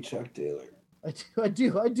hate Chuck Taylor. I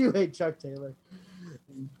do hate Chuck Taylor.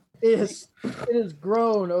 It has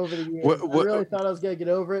grown over the years. I really thought I was gonna get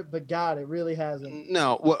over it, but God, it really hasn't.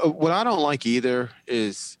 No, what I don't like either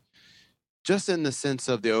is just in the sense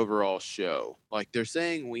of the overall show. Like they're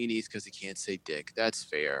saying weenies because they can't say dick. That's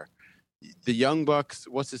fair. The Young Bucks,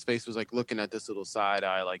 what's his face, was like looking at this little side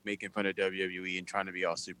eye, like making fun of WWE and trying to be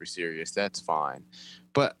all super serious. That's fine.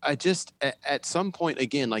 But I just, at some point,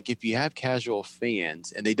 again, like if you have casual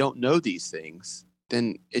fans and they don't know these things,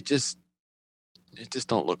 then it just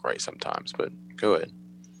don't look right sometimes. But go ahead.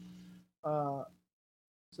 So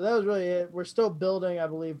that was really it. We're still building, I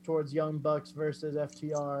believe, towards Young Bucks versus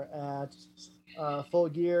FTR at Full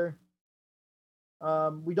Gear.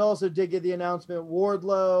 We also did get the announcement,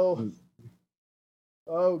 Wardlow.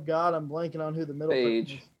 Oh God, I'm blanking on who the middle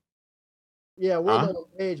person is. Yeah, Wardlow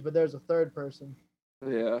and Page, but there's a third person.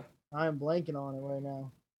 Yeah. I am blanking on it right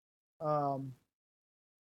now.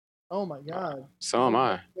 Oh my God. So am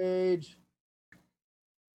I. Page.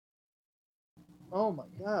 Oh my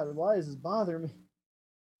God, why is this bothering me?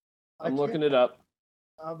 I'm looking it up.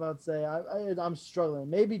 I'm about to say I'm struggling.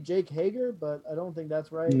 Maybe Jake Hager, but I don't think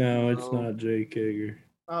that's right. No, it's not Jake Hager.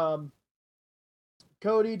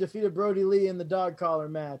 Cody defeated Brody Lee in the dog collar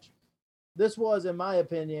match. This was, in my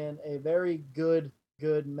opinion, a very good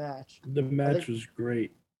match. The match was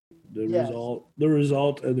great. The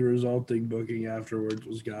result and the resulting booking afterwards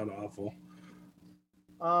was god awful.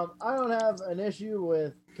 I don't have an issue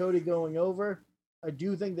with Cody going over. I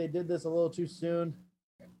do think they did this a little too soon.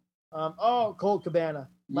 Colt Cabana.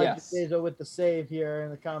 Mike DeSazo with the save here in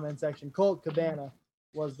the comment section. Colt Cabana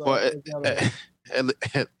was the. Well,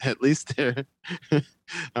 at least they're. I'm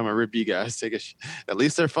gonna rip you guys. At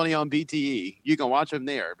least they're funny on BTE. You can watch them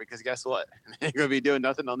there because guess what? They're gonna be doing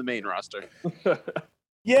nothing on the main roster.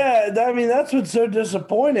 Yeah, I mean that's what's so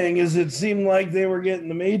disappointing is it seemed like they were getting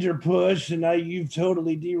the major push, and now you've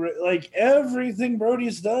totally like everything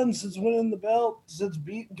Brody's done since winning the belt, since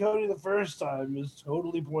beating Cody the first time, is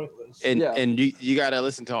totally pointless. And you got to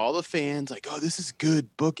listen to all the fans like, oh, this is good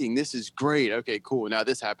booking, this is great. Okay, cool. Now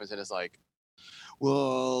this happens, and it's like,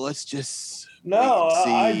 well, let's just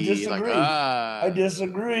I disagree. I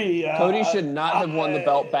disagree. Cody should not have won the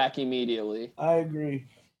belt back immediately. I agree.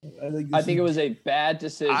 I think it was a bad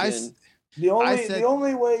decision. The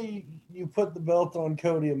only way you put the belt on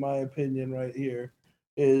Cody, in my opinion, right here,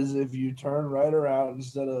 is if you turn right around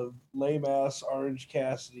instead of lame ass Orange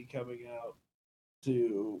Cassidy coming out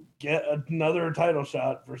to get another title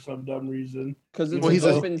shot for some dumb reason. Because it's Well, an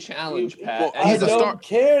open challenge, Pat. I he's a don't star-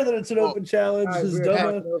 care that it's an Well, open challenge. Guys, His we're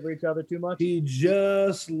dumb- talking over each other too much. he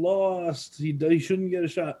just lost. He shouldn't get a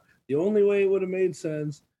shot. The only way it would have made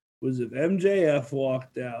sense was if MJF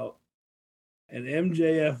walked out and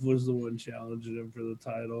MJF was the one challenging him for the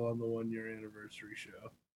title on the 1-year anniversary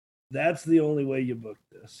show. That's the only way you book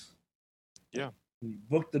this. Yeah. You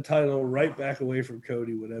book the title right back away from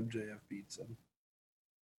Cody when MJF beats him.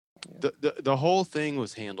 The whole thing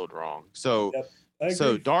was handled wrong. So Yep. I so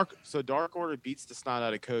agree. Dark Order beats the snot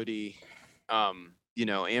out of Cody,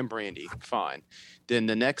 and Brandy. Fine. Then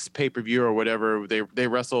the next pay-per-view or whatever, they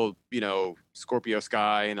wrestle, Scorpio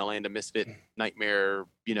Sky and the Land of Misfit Nightmare,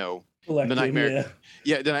 Collective, the Nightmare.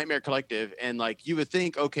 yeah. The Nightmare Collective, and like you would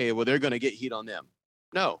think, okay, well they're gonna get heat on them.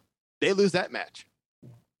 No, they lose that match.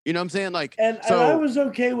 You know what I'm saying? Like, And I was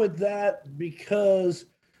okay with that because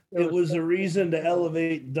There it was was a reason to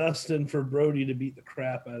elevate Dustin for Brody to beat the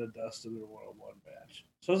crap out of Dustin in a one-on-one match.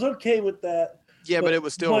 So I was okay with that. yeah, but it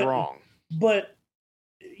was still but- wrong. But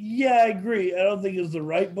yeah, I agree. I don't think it was the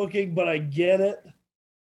right booking, but I get it.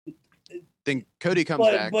 Then Cody comes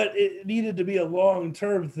back. But it needed to be a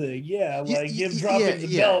long-term thing. Yeah, like him dropping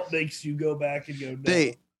the belt makes you go back and go,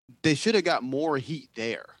 no. They should have got more heat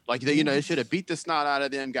there. Like they should have beat the snot out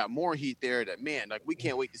of them, got more heat there. That man, like we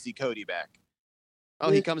can't wait to see Cody back.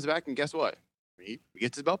 Oh, he comes back and guess what? He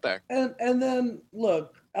gets his belt back. And then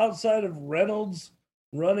look, outside of Reynolds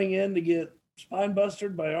running in to get spine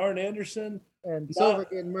busted by Arn Anderson, and Silver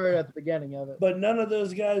getting murdered at the beginning of it. but none of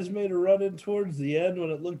those guys made a run in towards the end when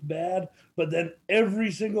it looked bad. But then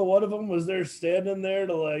every single one of them was there standing there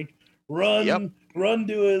to like run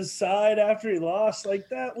to his side after he lost. Like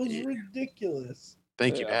that was ridiculous.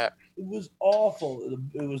 Thank you, Pat. It was awful.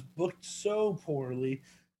 It was booked so poorly.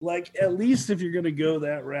 Like, at least if you're going to go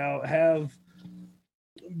that route, have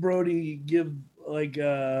Brody give, like,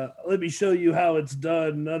 let me show you how it's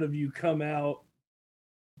done. None of you come out.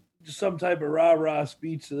 Just some type of rah-rah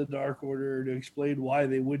speech to the Dark Order to explain why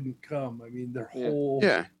they wouldn't come. I mean, their whole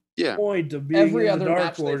point of being Every in other the Dark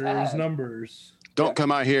match they've Order is had. numbers. Don't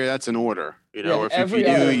come out here. That's an order. Or if every you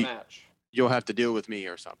other do, match. you'll have to deal with me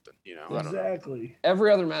or something. I don't know. Exactly.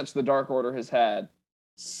 Every other match the Dark Order has had,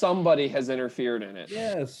 somebody has interfered in it.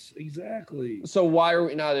 Yes, exactly. So why are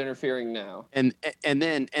we not interfering now? And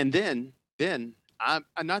then I'm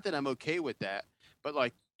not that I'm okay with that, but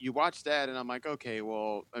like you watch that and I'm like, okay,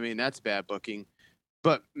 well, I mean that's bad booking,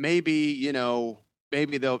 but maybe they'll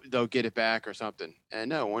get it back or something. And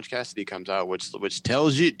no, Orange Cassidy comes out, which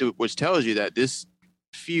tells you that this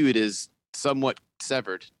feud is somewhat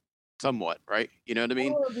severed, right? You know what I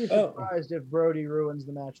mean? I would be surprised if Brody ruins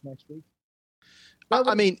the match next week.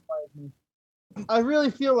 I mean, I really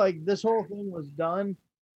feel like this whole thing was done.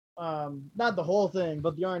 Not the whole thing,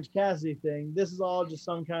 but the Orange Cassidy thing. This is all just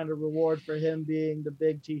some kind of reward for him being the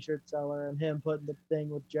big T-shirt seller and him putting the thing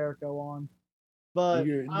with Jericho on. But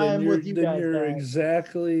I'm with you guys.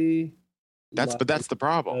 Exactly. that's the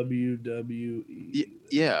problem. WWE.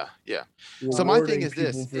 Yeah. So my thing is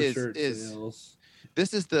this: sales.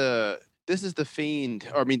 this is the Fiend.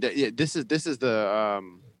 Or I mean, this is the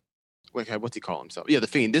what's he call himself? Yeah, the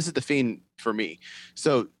Fiend. This is the Fiend for me.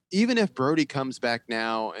 So even if Brody comes back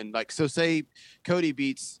now and say Cody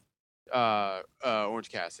beats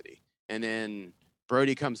Orange Cassidy, and then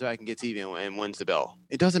Brody comes back and gets even and wins the belt,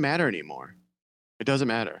 it doesn't matter anymore. It doesn't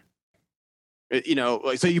matter.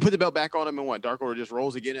 So you put the belt back on him and what? Dark Order just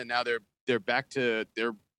rolls again, and now they're back to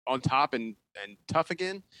they're on top and tough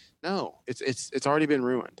again. No, it's already been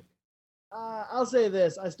ruined. I'll say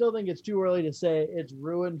this: I still think it's too early to say it's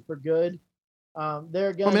ruined for good.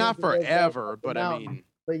 They're going. Not forever, but I mean.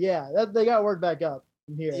 But yeah, they got to work back up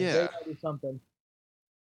from here. Yeah. They got to do something.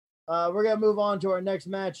 We're gonna move on to our next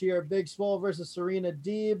match here: Big Swole versus Serena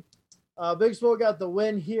Deeb. Big Swole got the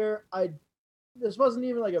win here. This wasn't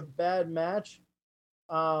even like a bad match,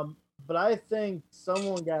 but I think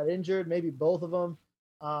someone got injured, maybe both of them.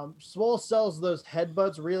 Swole sells those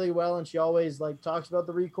headbutts really well, and she always like talks about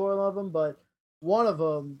the recoil of them. But one of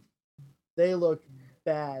them, they look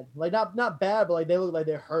bad, like not bad, but like they look like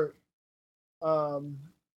they're hurt.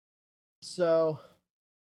 So,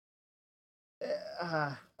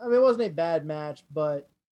 I mean, it wasn't a bad match, but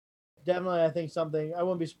definitely, I think something. I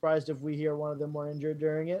wouldn't be surprised if we hear one of them more injured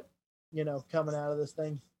during it. Coming out of this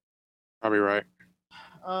thing. Probably right.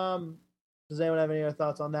 Does anyone have any other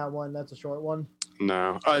thoughts on that one? That's a short one.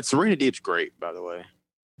 No. Serena Deeb's great, by the way.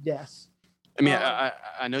 Yes. I mean,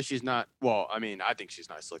 I know she's not. Well, I mean, I think she's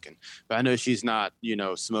nice looking, but I know she's not,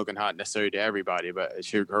 smoking hot necessarily to everybody. But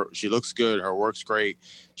she looks good. Her work's great.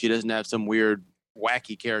 She doesn't have some weird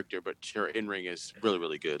wacky character, but her in-ring is really,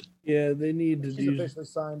 really good. Yeah, they need to She's officially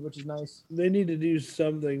signed, which is nice. They need to do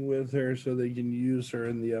something with her so they can use her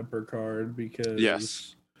in the upper card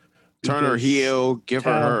because turn her heel, give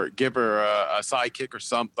her a sidekick or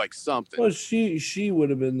something. Well, she would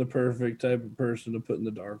have been the perfect type of person to put in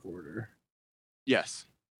the Dark Order. Yes.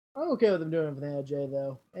 I'm okay with them doing it with AJ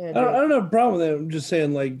though. I don't have a problem with that. I'm just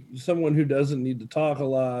saying, like, someone who doesn't need to talk a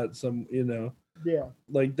lot, yeah,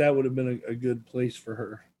 like that would have been a good place for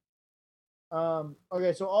her.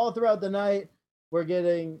 Okay, so all throughout the night, we're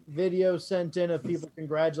getting videos sent in of people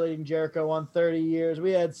congratulating Jericho on 30 years.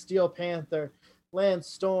 We had Steel Panther, Lance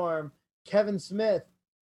Storm, Kevin Smith,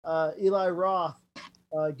 Eli Roth,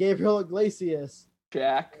 Gabriel Iglesias,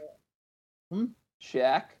 Jack.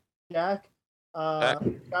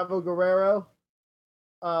 Chavo Guerrero,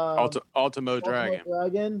 Ultimo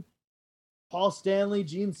Dragon, Paul Stanley,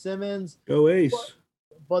 Gene Simmons. Go Ace.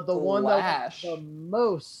 But the one that was the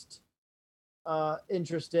most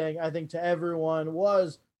interesting, I think, to everyone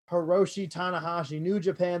was Hiroshi Tanahashi, New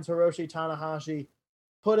Japan's Hiroshi Tanahashi,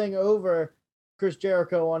 putting over Chris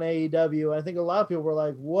Jericho on AEW. I think a lot of people were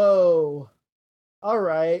like, whoa, all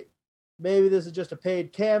right, maybe this is just a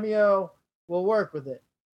paid cameo. We'll work with it.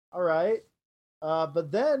 All right.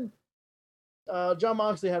 But then Jon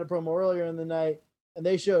Moxley had a promo earlier in the night, and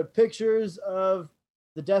they showed pictures of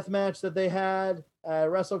the death match that they had at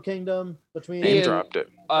Wrestle Kingdom between... He dropped it.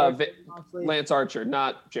 Lance Archer,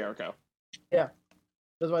 not Jericho. Yeah.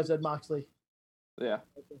 That's why I said Moxley. Yeah.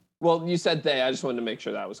 Well, you said they. I just wanted to make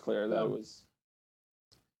sure that was clear. That was...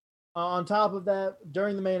 On top of that,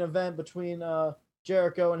 during the main event between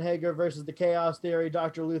Jericho and Hager versus the Chaos Theory,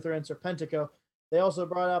 Dr. Luther, and Serpentico, they also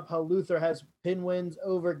brought up how Luther has pin wins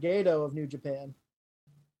over Gato of New Japan.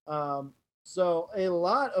 So a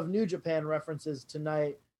lot of New Japan references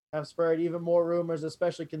tonight have spurred even more rumors,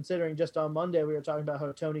 especially considering just on Monday we were talking about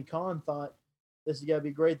how Tony Khan thought this is going to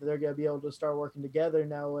be great that they're going to be able to start working together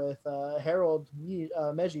now with Harold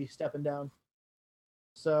Meji stepping down.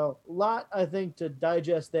 So a lot, I think, to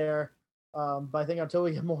digest there. But I think until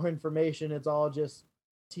we get more information, it's all just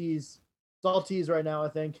tease. It's all tease right now, I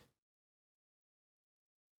think.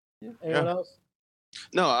 Anyone else?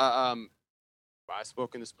 No, I've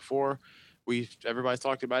spoken this before. Everybody's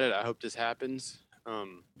talked about it. I hope this happens.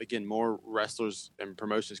 Again, more wrestlers and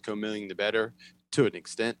promotions co-milling, the better, to an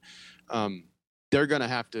extent. They're gonna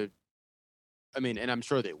have to. I mean, and I'm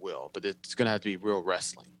sure they will, but it's gonna have to be real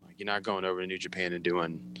wrestling. Like, you're not going over to New Japan and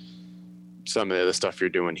doing some of the other stuff you're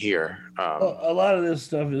doing here. A lot of this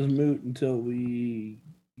stuff is moot until we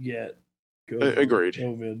get agreed.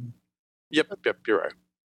 COVID. Yep, you're right.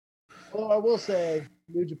 Well, I will say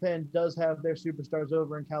New Japan does have their superstars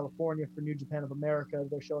over in California for New Japan of America.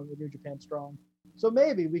 They're showing the New Japan Strong. So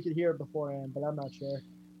maybe we could hear it beforehand, but I'm not sure.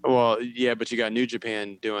 Well, yeah, but you got New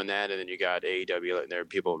Japan doing that, and then you got AEW letting their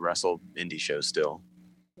people wrestle indie shows still.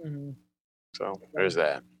 Mm-hmm. So there's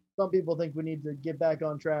that. Some people think we need to get back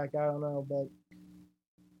on track. I don't know,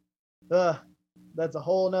 but that's a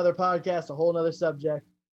whole nother podcast, a whole nother subject.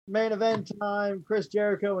 Main event time: Chris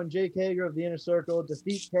Jericho and Jake Hager of the Inner Circle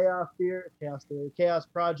defeat Chaos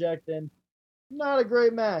Project, and not a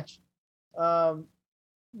great match. The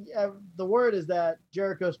word is that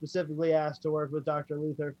Jericho specifically asked to work with Dr.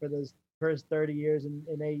 Luther for his 30 years in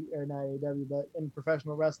not AEW, but in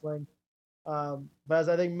professional wrestling. But as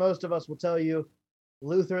I think most of us will tell you,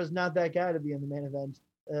 Luther is not that guy to be in the main event,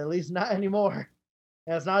 at least not anymore.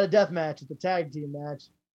 And it's not a death match; it's a tag team match.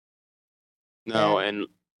 No, and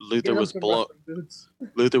Luther was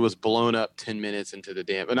blown up 10 minutes into the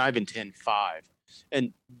damn, and not even 10-5.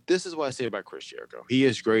 And this is what I say about Chris Jericho. He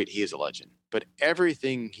is great. He is a legend. But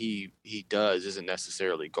everything he does isn't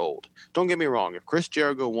necessarily gold. Don't get me wrong. If Chris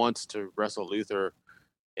Jericho wants to wrestle Luther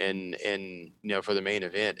and for the main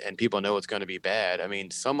event, and people know it's going to be bad, I mean,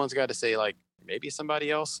 someone's got to say, like, maybe somebody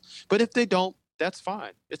else. But if they don't, that's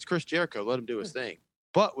fine. It's Chris Jericho. Let him do his thing.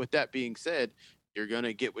 But with that being said, you're going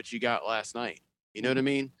to get what you got last night. You know what I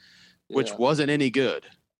mean? Which wasn't any good.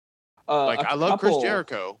 I love Chris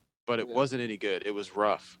Jericho, but it wasn't any good. It was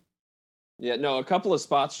rough. Yeah, no, a couple of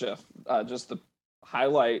spots, Jeff, just to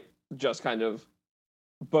highlight just kind of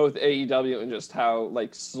both AEW and just how,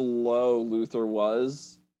 like, slow Luther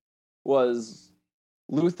was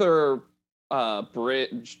Luther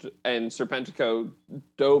bridged and Serpentico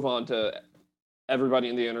dove onto everybody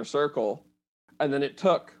in the Inner Circle, and then it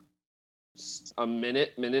took a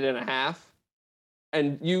minute and a half,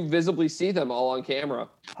 and you visibly see them all on camera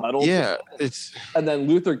huddled. Yeah, and then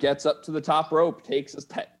Luther gets up to the top rope, takes his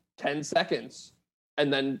 10 seconds,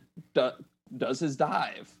 and then does his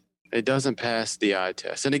dive. It doesn't pass the eye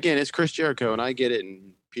test. And again, it's Chris Jericho, and I get it.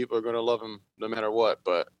 And people are going to love him no matter what.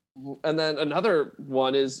 But And then another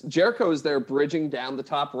one is Jericho is there bridging down the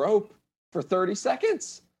top rope for 30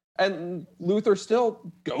 seconds. And Luther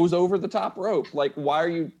still goes over the top rope. Like, why are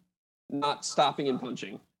you not stopping and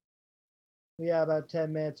punching? We have about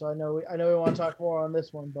 10 minutes, so I know we want to talk more on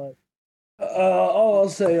this one, but all I'll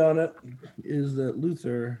say on it is that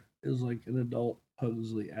Luther is like an adult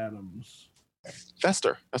Pugsley Adams.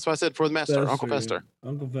 Fester. That's what I said for the master. Uncle Fester.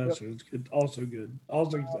 Uncle Fester. Yep. It's good. Also good.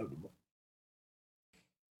 Also acceptable.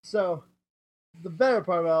 So, the better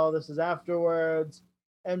part about all this is afterwards,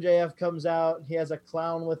 MJF comes out. He has a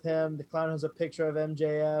clown with him. The clown has a picture of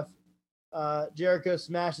MJF. Jericho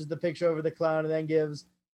smashes the picture over the clown and then gives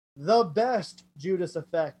the best Judas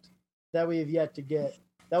effect that we have yet to get.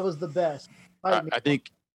 That was the best. I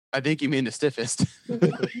think you mean the stiffest.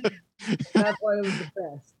 That's why it was the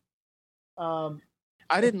best.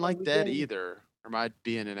 I didn't like that either. Or am I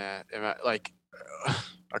being an ad? Am I like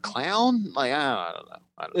a clown? Like I don't know.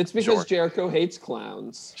 It's because Jericho hates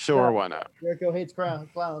clowns. Sure, why not? Jericho hates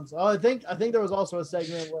clowns. Oh, I think there was also a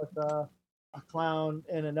segment with a clown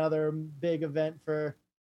in another big event for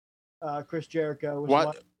Chris Jericho.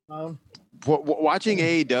 Watching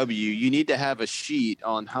AEW, you need to have a sheet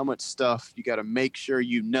on how much stuff you got to make sure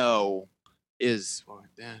you know is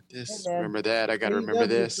this. Hey, remember that. I got to remember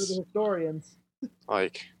this. For the historians.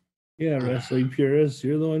 Like, yeah, wrestling purists,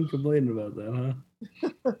 you're the one complaining about that,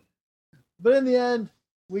 huh? But in the end,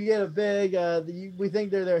 we get a big. We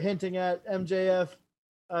think they're hinting at MJF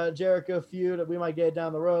Jericho feud. We might get it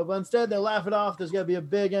down the road, but instead they laugh it off. There's going to be a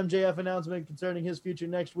big MJF announcement concerning his future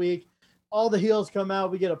next week. All the heels come out.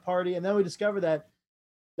 We get a party, and then we discover that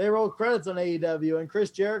they roll credits on AEW, and Chris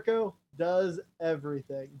Jericho does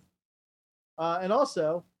everything. And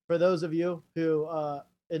also, for those of you who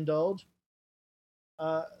indulge,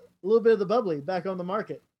 a little bit of the bubbly back on the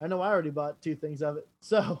market. I know I already bought 2 things of it.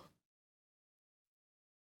 So.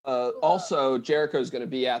 Also, Jericho's going to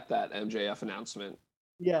be at that MJF announcement.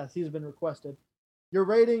 Yes, he's been requested. Your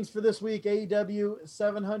ratings for this week, AEW,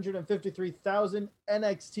 753,000.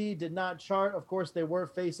 NXT did not chart. Of course, they were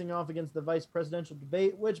facing off against the vice presidential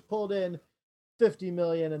debate, which pulled in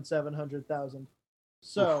 50,700,000.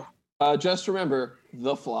 So. Just remember,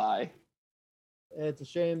 The Fly. It's a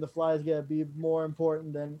shame The Fly is going to be more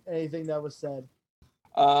important than anything that was said.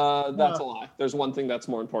 That's a lie. There's one thing that's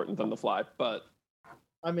more important than The Fly, but.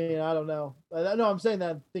 I mean, I don't know. No, I'm saying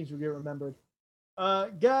that things will get remembered.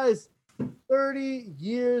 Guys, 30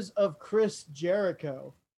 years of Chris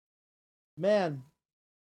Jericho. Man,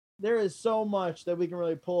 there is so much that we can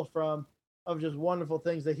really pull from of just wonderful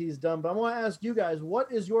things that he's done. But I want to ask you guys,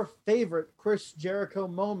 what is your favorite Chris Jericho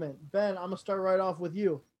moment? Ben, I'm going to start right off with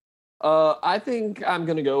you. I think I'm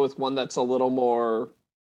going to go with one that's a little more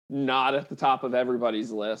not at the top of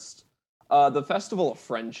everybody's list. The Festival of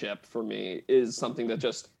Friendship for me is something that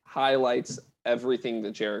just highlights everything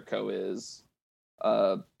that Jericho is.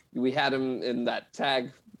 We had him in that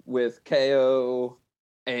tag with KO,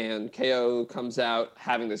 and KO comes out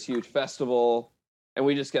having this huge festival, and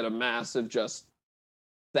we just get a massive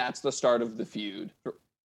that's the start of the feud.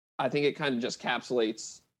 I think it kind of just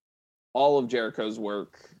encapsulates all of Jericho's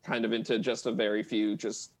work kind of into just a very few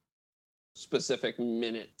just specific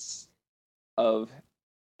minutes of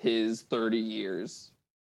his 30 years.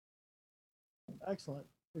 Excellent.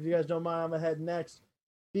 If you guys don't mind, I'm going to head next.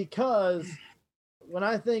 Because when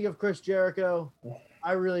I think of Chris Jericho,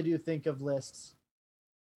 I really do think of lists.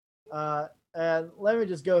 And let me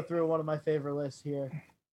just go through one of my favorite lists here.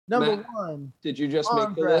 Number Matt, 1. Did you just make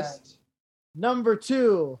the drag. list? Number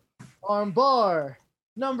 2, arm bar.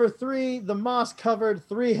 Number 3, the moss-covered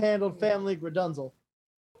 3-handled family Gradunzel.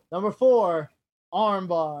 Number 4, arm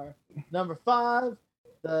bar. Number 5,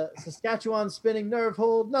 the Saskatchewan spinning nerve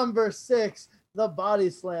hold. Number 6, the body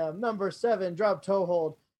slam. Number 7, drop toe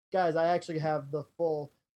hold. Guys, I actually have the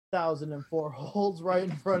full 1,004 holds right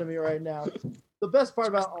in front of me right now. The best part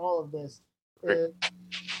about all of this is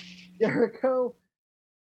Jericho.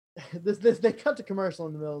 They cut to commercial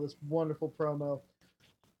in the middle of this wonderful promo,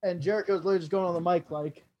 and Jericho's literally just going on the mic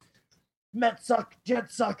like, "Mets suck,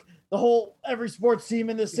 Jets suck. Every sports team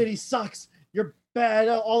in this city sucks. You're bad.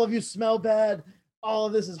 All of you smell bad. All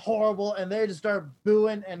of this is horrible." And they just start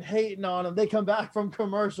booing and hating on him. They come back from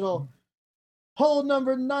commercial. Hold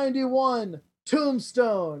number 91,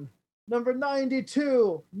 Tombstone. Number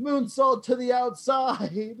 92, Moonsault to the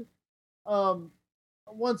outside.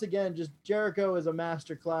 Once again, just Jericho is a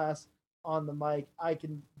masterclass on the mic. I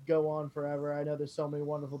can go on forever. I know there's so many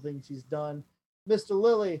wonderful things he's done. Mr.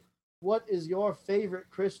 Lilly, what is your favorite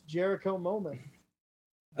Chris Jericho moment?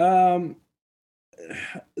 There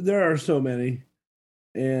are so many.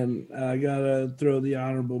 And I gotta throw the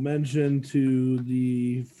honorable mention to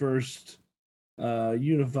the first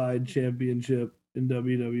unified championship in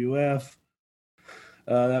WWF.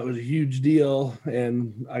 That was a huge deal,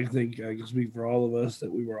 and I think I can speak for all of us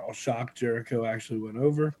that we were all shocked Jericho actually went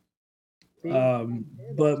over.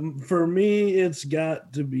 But for me, it's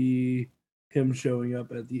got to be him showing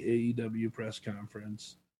up at the AEW press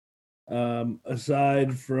conference.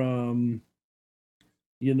 Aside from,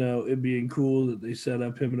 it being cool that they set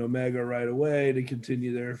up him and Omega right away to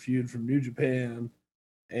continue their feud from New Japan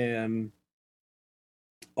and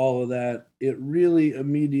all of that, it really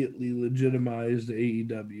immediately legitimized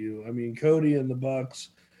AEW. I mean, Cody and the Bucks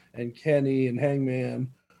and Kenny and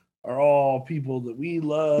Hangman are all people that we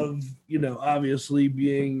love, obviously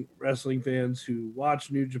being wrestling fans who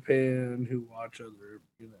watch New Japan, who watch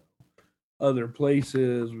other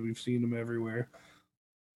places. We've seen them everywhere.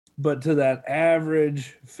 But to that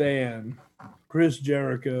average fan, Chris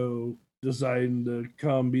Jericho deciding to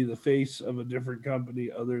come be the face of a different company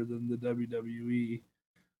other than the WWE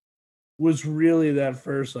was really that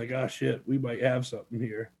first, like, oh shit, we might have something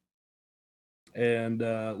here. And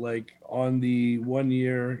on the 1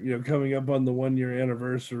 year, coming up on the 1 year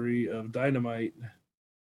anniversary of Dynamite,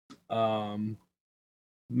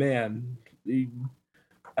 man,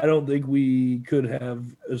 I don't think we could have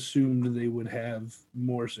assumed they would have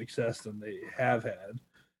more success than they have had.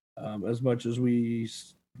 As much as we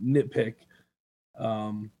nitpick,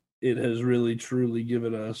 it has really truly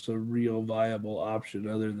given us a real viable option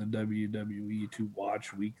other than WWE to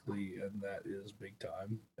watch weekly, and that is big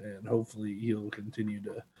time. And hopefully he'll continue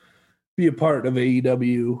to be a part of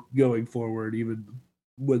AEW going forward, even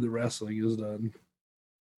when the wrestling is done.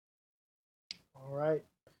 All right.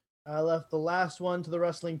 I left the last one to the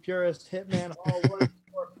wrestling purist. Hitman Hall, what is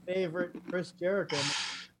your favorite Chris Jericho?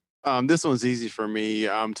 This one's easy for me.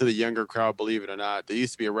 To the younger crowd, believe it or not, there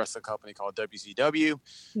used to be a wrestling company called WCW,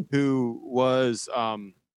 who was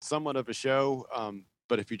somewhat of a show.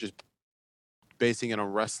 But if you're just basing it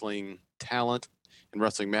on wrestling talent and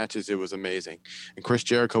wrestling matches, it was amazing. And Chris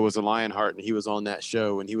Jericho was a Lionheart, and he was on that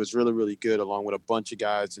show, and he was really, really good, along with a bunch of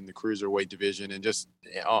guys in the cruiserweight division and just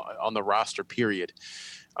on the roster, period.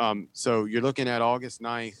 So you're looking at August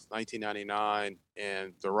 9th, 1999,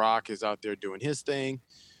 and The Rock is out there doing his thing.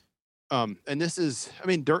 And this is,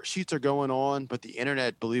 dirt sheets are going on, but the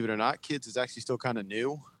internet, believe it or not, kids, is actually still kind of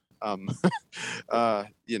new. I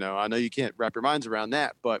know you can't wrap your minds around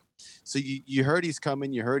that, but so you heard he's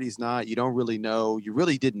coming, you heard he's not, you don't really know, you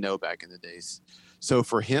really didn't know back in the days. So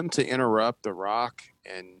for him to interrupt The Rock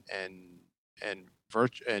and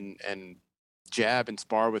jab and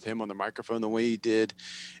spar with him on the microphone the way he did,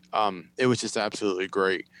 it was just absolutely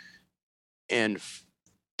great. And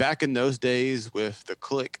back in those days with the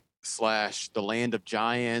Clique / the Land of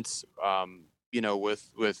Giants,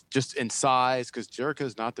 with just in size, because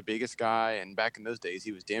Jericho's not the biggest guy, and back in those days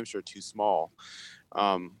he was damn sure too small.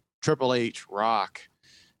 Triple H, Rock,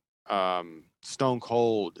 Stone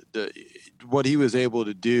Cold, what he was able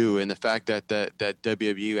to do, and the fact that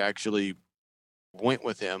WWE actually went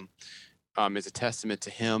with him is a testament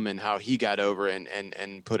to him and how he got over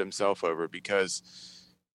and put himself over, because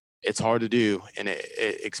it's hard to do, and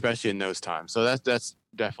it especially in those times. So that's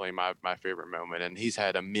definitely my favorite moment, and he's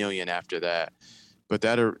had a million after that. But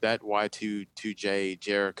that Y2J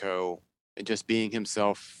Jericho, and just being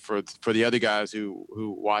himself for the other guys who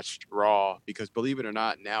watched Raw, because believe it or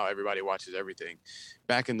not, now everybody watches everything.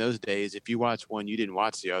 Back in those days, if you watch one, you didn't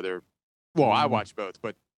watch the other. Well, I watched both,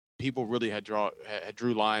 but people really had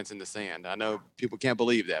drew lines in the sand. I know people can't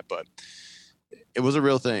believe that, but it was a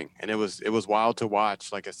real thing, and it was wild to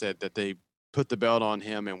watch. Like I said, that they put the belt on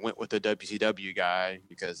him and went with the WCW guy,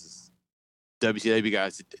 because WCW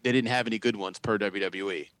guys, they didn't have any good ones per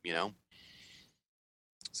WWE,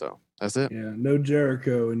 So that's it. Yeah, no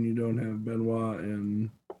Jericho, and you don't have Benoit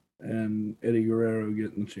and Eddie Guerrero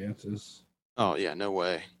getting the chances. Oh yeah, no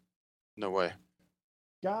way.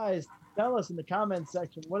 Guys, tell us in the comments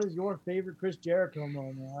section, what is your favorite Chris Jericho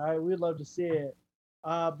moment? All right, we'd love to see it.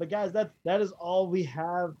 But guys, that is all we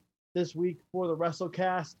have this week for the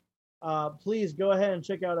WrestleCast. Please go ahead and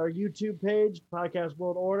check out our YouTube page, Podcast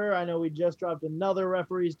World Order. I know we just dropped another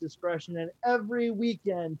Referee's Discretion, and every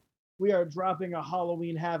weekend we are dropping a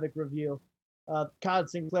Halloween Havoc review. Cod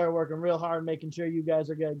Sinclair working real hard, making sure you guys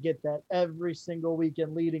are going to get that every single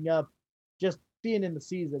weekend leading up. Just being in the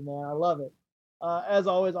season, man. I love it. As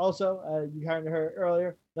always, also, you kind of heard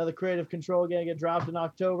earlier, another Creative Control going to get dropped in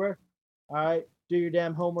October. All right. Do your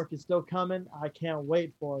damn homework. Is still coming. I can't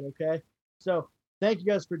wait for it, okay? So thank you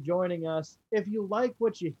guys for joining us. If you like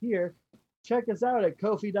what you hear, check us out at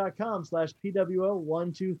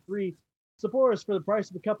Ko-fi.com/PWO123. support us for the price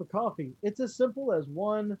of a cup of coffee. It's as simple as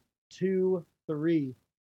 1, 2, 3.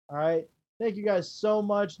 All right. Thank you guys so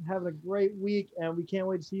much. Having a great week, and we can't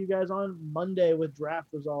wait to see you guys on Monday with draft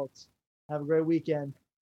results. Have a great weekend.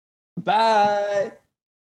 Bye.